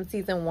like from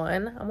season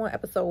 1. I'm on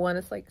episode 1.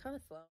 It's like kind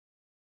of slow.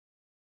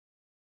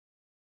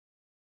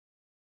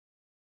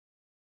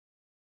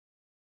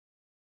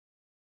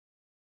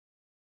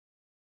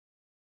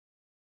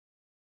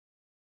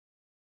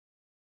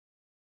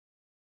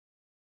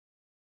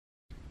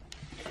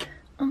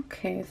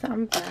 Okay, so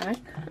I'm back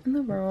in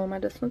the room. I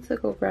just went to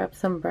go grab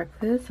some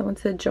breakfast. I went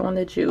to Joe and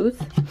the Juice.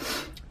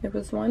 There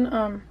was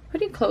one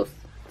pretty close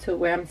to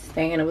where I'm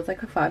staying. It was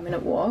like a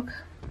 5-minute walk.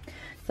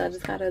 So I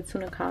just got a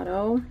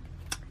tunicado,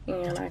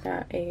 and I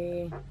got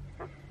a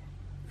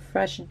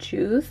fresh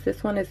juice.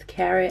 This one is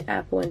carrot,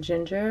 apple, and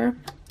ginger.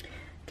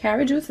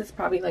 Carrot juice is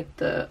probably like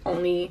the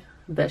only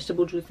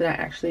vegetable juice that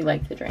I actually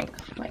like to drink.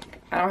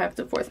 Like, I don't have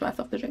to force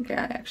myself to drink it.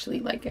 I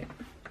actually like it.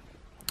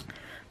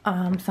 So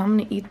I'm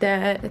gonna eat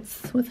that.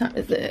 It's, what time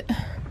is it?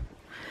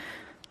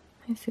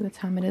 Let me see what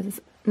time it is.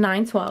 It's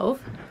 9:12.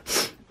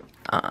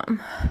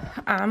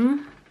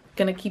 I'm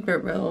gonna keep it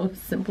real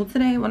simple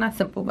today. Well, not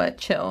simple, but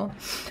chill.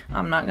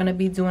 I'm not gonna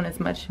be doing as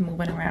much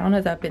moving around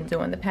as I've been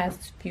doing the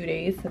past few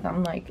days, because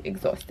I'm like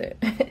exhausted.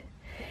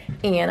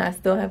 And I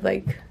still have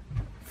like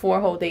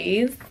 4 whole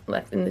days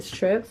left in this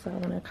trip, so I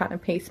want to kind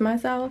of pace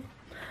myself.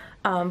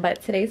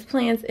 But today's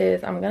plans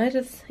is I'm gonna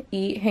just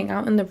eat, hang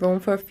out in the room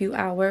for a few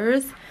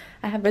hours.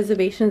 I have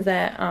reservations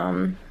at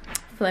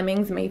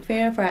Flemings,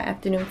 Mayfair for our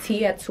afternoon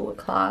tea at 2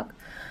 o'clock.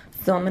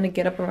 So I'm gonna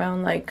get up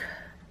around like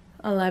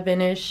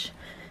 11ish,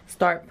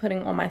 start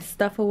putting all my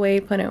stuff away,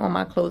 putting all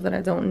my clothes that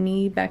I don't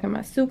need back in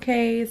my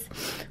suitcase,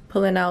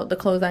 pulling out the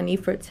clothes I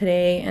need for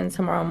today and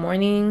tomorrow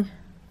morning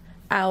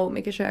out,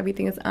 making sure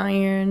everything is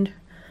ironed,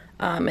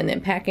 and then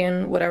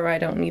packing whatever I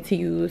don't need to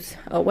use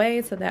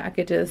away so that I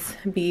could just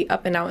be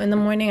up and out in the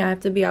morning. I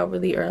have to be out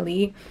really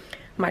early.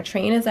 My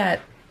train is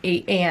at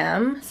 8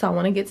 a.m. so I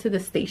want to get to the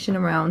station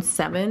around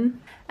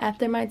 7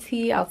 after my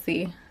tea. I'll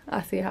see how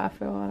I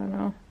feel. I don't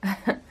know.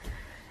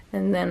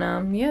 And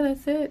then yeah,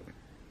 that's it.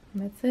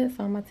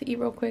 So I'm about to eat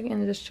real quick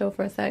and just chill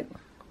for a sec.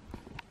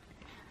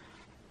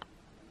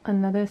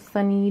 Another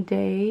sunny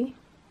day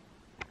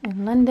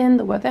in London.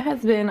 The weather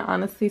has been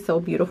honestly so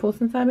beautiful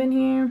since I've been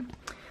here.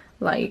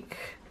 Like,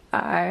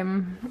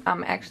 I'm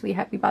actually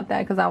happy about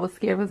that, because I was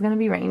scared it was gonna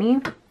be rainy,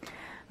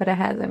 but it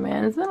hasn't,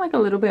 man. It's been like a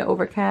little bit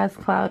overcast,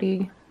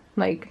 cloudy,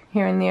 like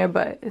here and there,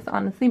 but it's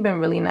honestly been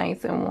really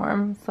nice and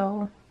warm.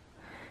 So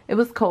it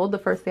was cold the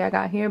first day I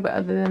got here, but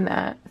other than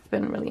that, it's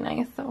been really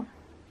nice. So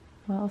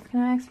what else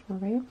can I ask for,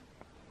 right?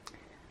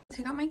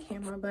 Take out my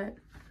camera, but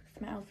it's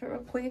my outfit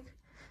real quick.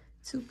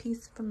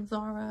 2-piece from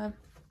Zara.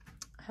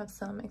 I have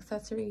some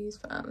accessories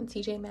from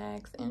TJ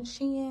Maxx and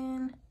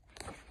Shein.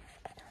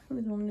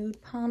 Little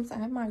nude pumps. I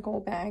have my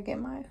gold bag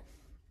and my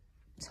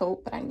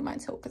tote, but I need my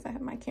tote because I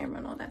have my camera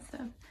and all that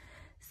stuff.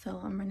 So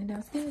I'm running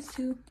downstairs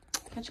to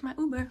catch my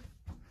Uber.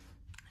 I'll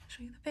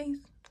show you the face.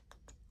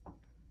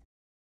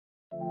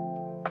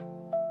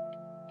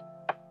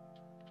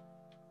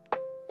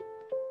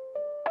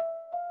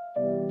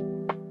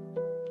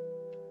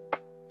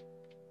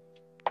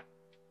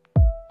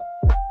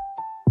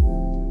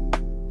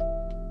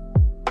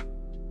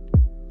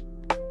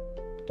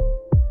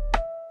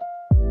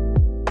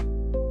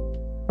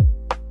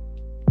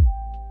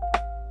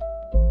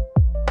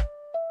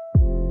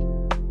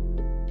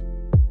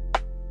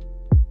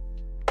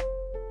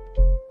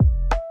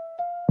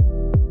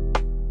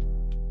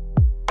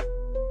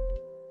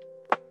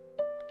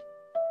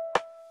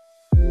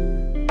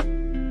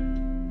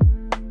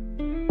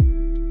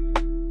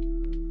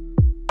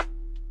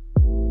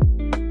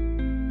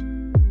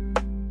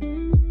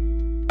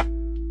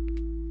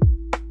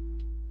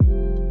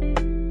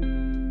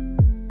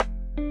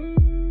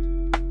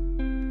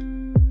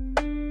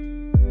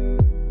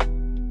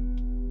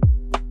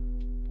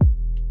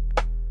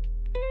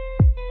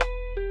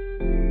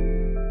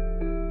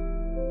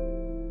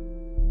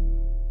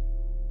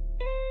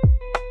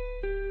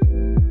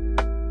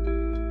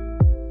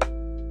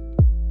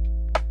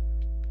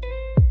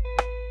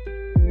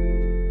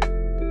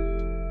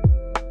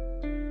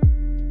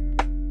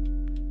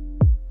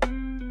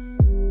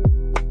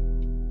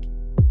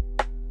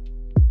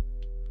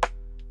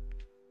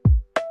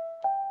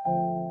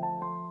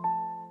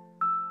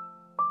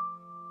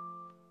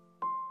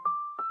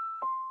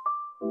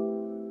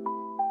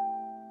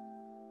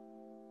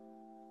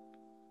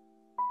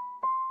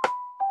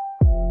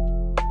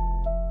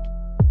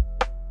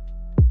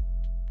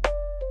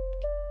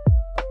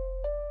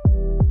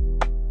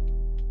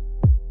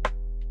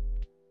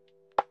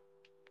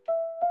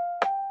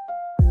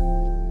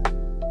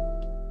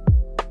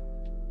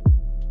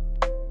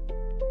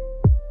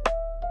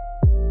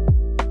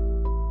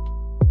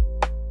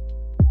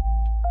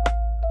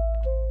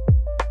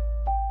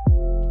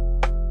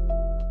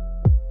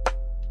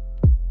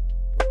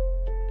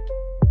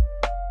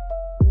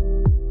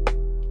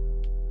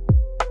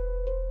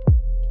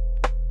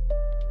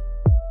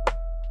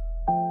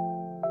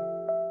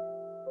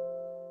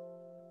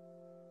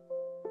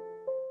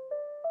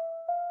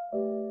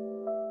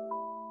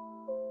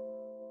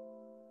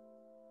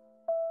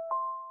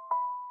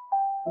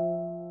 I'm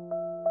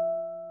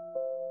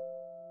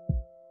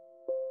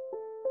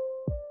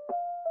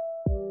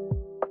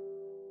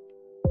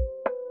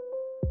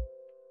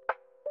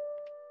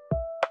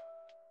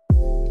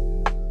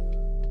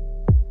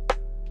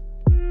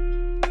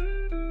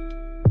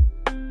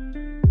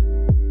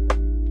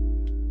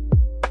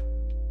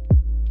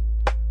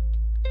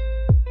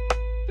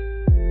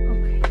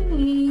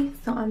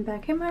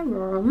back in my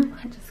room.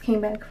 I just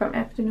came back from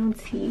afternoon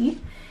tea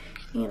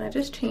and I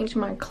just changed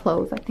my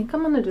clothes. I think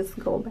I'm gonna just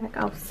go back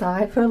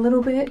outside for a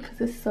little bit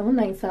because it's so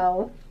nice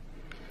out.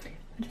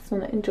 I just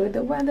want to enjoy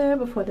the weather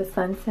before the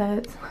sun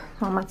sets.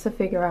 I'm about to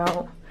figure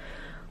out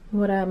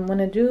what I'm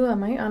gonna do. I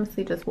might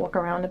honestly just walk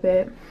around a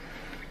bit,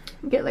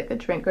 get like a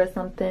drink or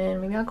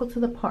something. Maybe I'll go to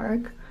the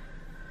park.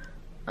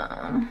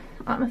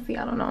 Honestly,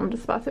 I don't know. I'm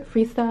just about to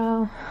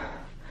freestyle.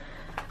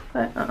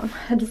 But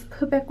I just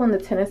put back on the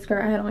tennis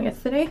skirt I had on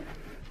yesterday.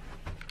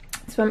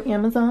 It's from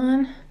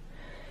Amazon,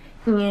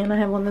 and I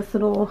have on this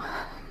little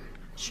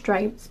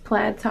striped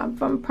plaid top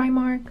from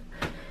Primark,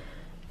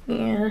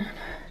 and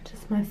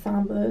just my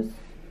Sambas.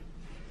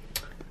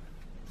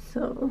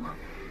 So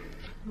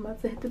I'm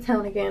about to hit the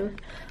town again.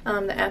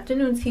 The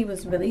afternoon tea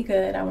was really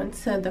good. I went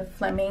to the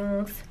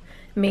Flemings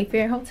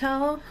Mayfair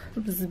hotel.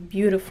 It was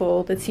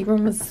beautiful. The tea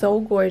room was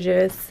so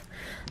gorgeous.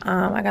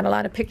 I got a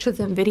lot of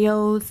pictures and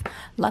videos.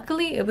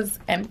 Luckily it was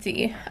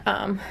empty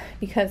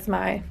because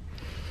my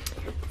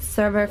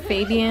server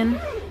Fabian,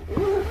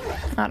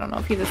 I don't know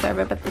if he's a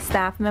server, but the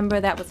staff member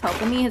that was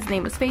helping me, his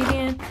name was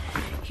Fabian.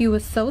 He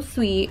was so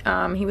sweet.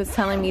 He was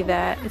telling me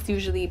that it's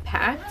usually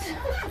packed,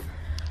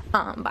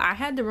 but I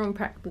had the room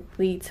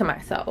practically to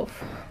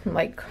myself,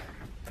 like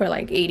for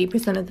like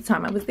 80% of the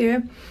time I was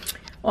there.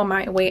 On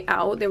my way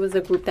out, there was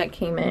a group that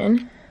came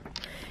in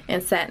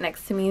and sat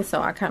next to me,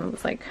 so I kind of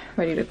was like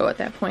ready to go at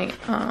that point.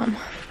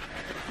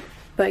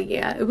 But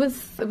yeah, it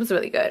was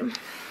really good.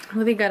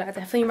 Really good. I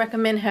definitely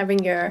recommend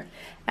having your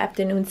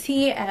afternoon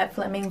tea at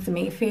Flemings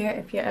Mayfair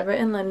if you're ever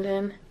in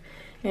London.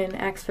 And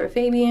ask for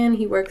Fabian.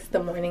 He works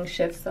the morning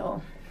shift,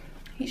 so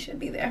he should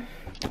be there.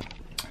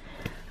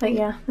 But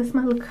yeah, this is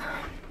my look.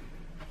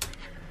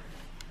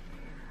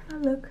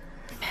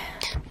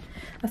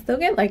 I still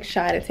get like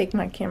shy to take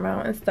my camera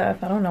out and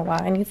stuff. I don't know why.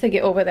 I need to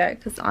get over that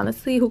because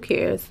honestly, who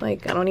cares?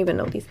 Like, I don't even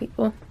know these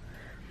people.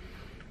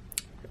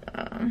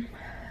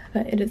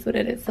 But it is what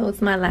it is. So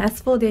it's my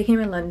last full day here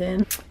in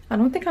London. I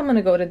don't think I'm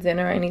gonna go to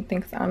dinner or anything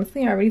because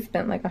honestly I already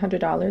spent like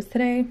 $100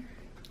 today,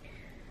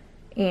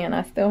 and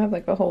I still have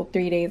like a whole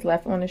 3 days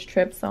left on this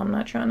trip, so I'm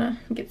not trying to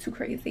get too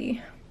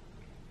crazy.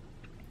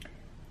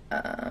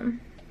 So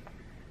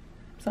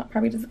I'll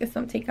probably just get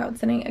some takeout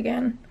tonight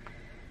again.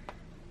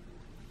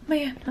 But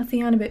yeah, I'll see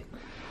you in a bit.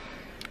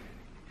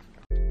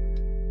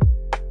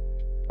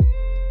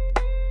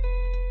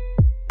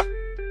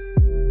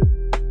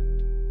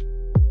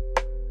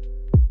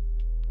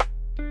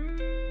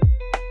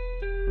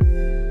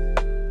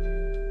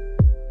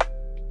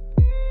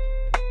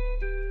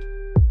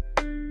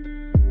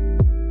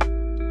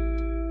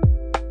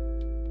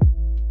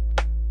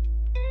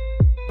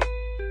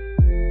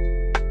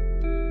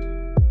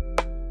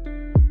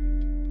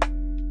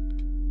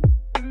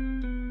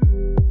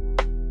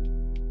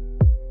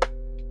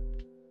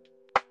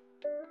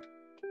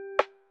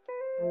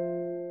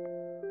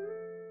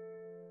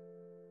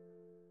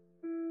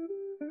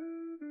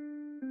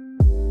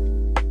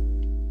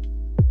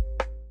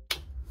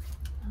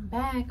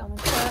 Back on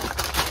the truck.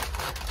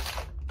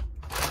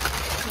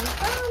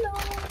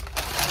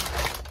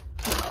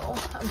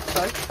 Oh, I'm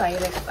so excited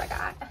because I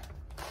got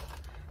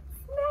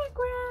snack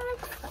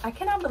wraps. I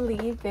cannot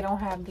believe they don't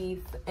have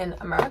these in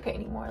America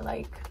anymore.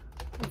 Like,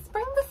 let's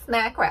bring the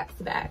snack wraps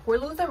back. We're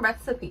losing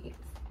recipes.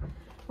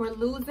 We're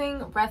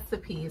losing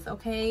recipes,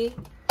 okay?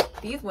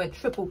 These were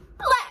triple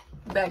black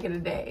back in the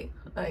day.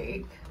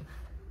 Like,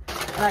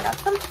 and I got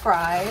some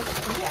fries.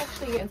 Let me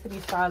actually get into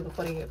these fries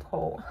before they get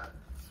cold.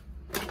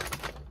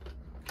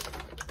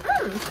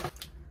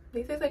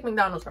 These taste like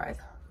McDonald's fries.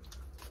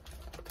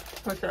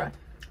 Or should I?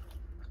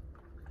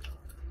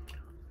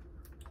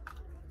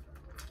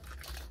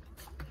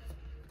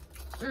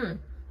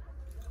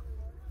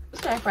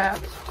 Snack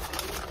wraps.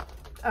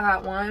 I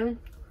got one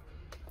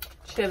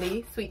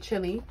chili, sweet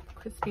chili,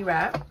 crispy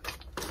wrap.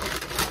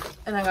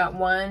 And I got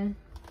one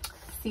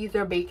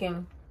Caesar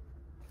bacon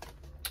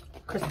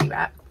crispy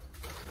wrap.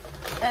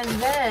 And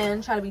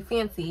then, try to be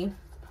fancy,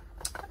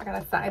 I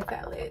got a side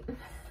salad.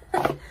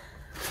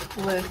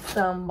 With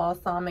some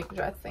balsamic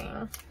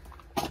dressing.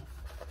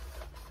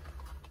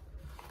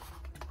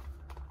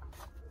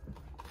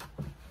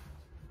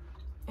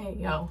 Hey,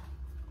 yo.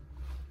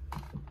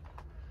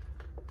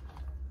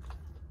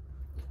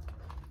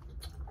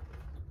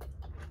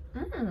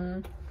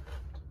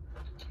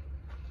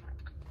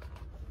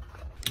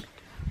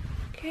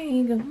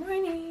 Okay, good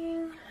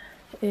morning.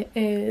 It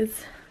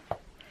is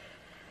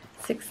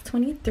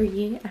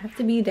 6:23. I have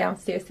to be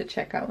downstairs to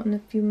check out in a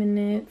few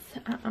minutes.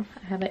 I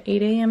have an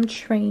 8 a.m.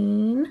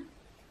 train.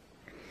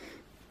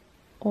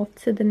 Off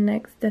to the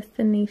next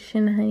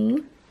destination,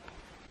 honey.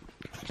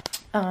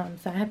 So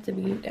I have to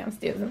be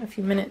downstairs in a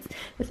few minutes.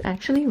 It's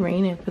actually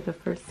raining for the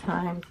first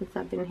time since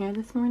I've been here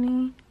this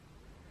morning.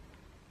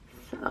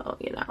 So,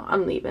 you know,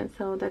 I'm leaving,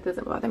 so that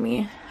doesn't bother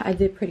me. I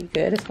did pretty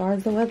good as far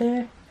as the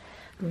weather.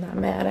 I'm not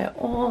mad at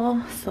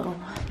all. So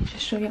let me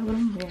just show you what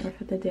I'm wearing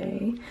for the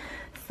day.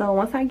 So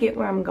once I get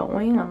where I'm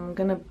going, I'm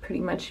gonna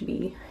pretty much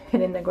be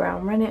hitting the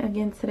ground running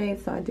again today.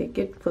 So I did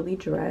get fully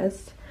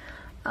dressed.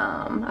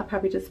 I'll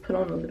probably just put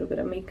on a little bit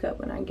of makeup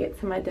when I get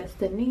to my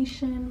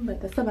destination,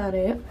 but that's about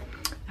it.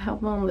 I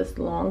have on this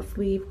long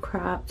sleeve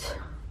cropped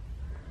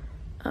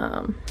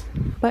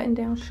button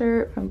down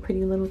shirt from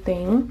Pretty Little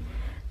Thing,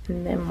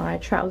 and then my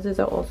trousers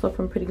are also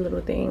from Pretty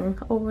Little Thing,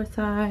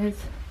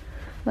 oversized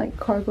like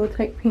cargo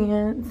type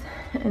pants,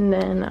 and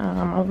then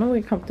I don't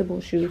know,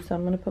 comfortable shoes, so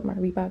I'm gonna put my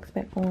Reeboks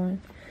back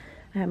on.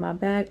 I have my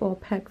bag all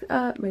packed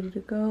up, ready to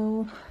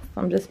go.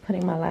 So I'm just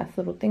putting my last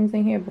little things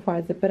in here before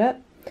I zip it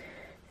up.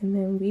 And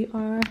then we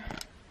are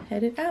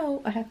headed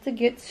out. I have to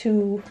get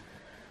to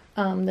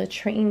the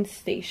train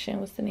station.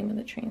 What's the name of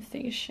the train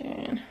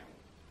station?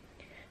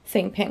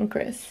 St.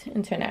 Pancras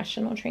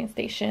International train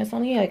station. It's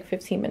only like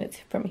 15 minutes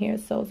from here.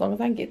 So as long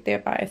as I get there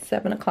by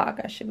 7 o'clock,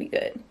 I should be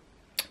good.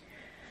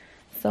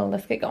 So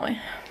let's get going.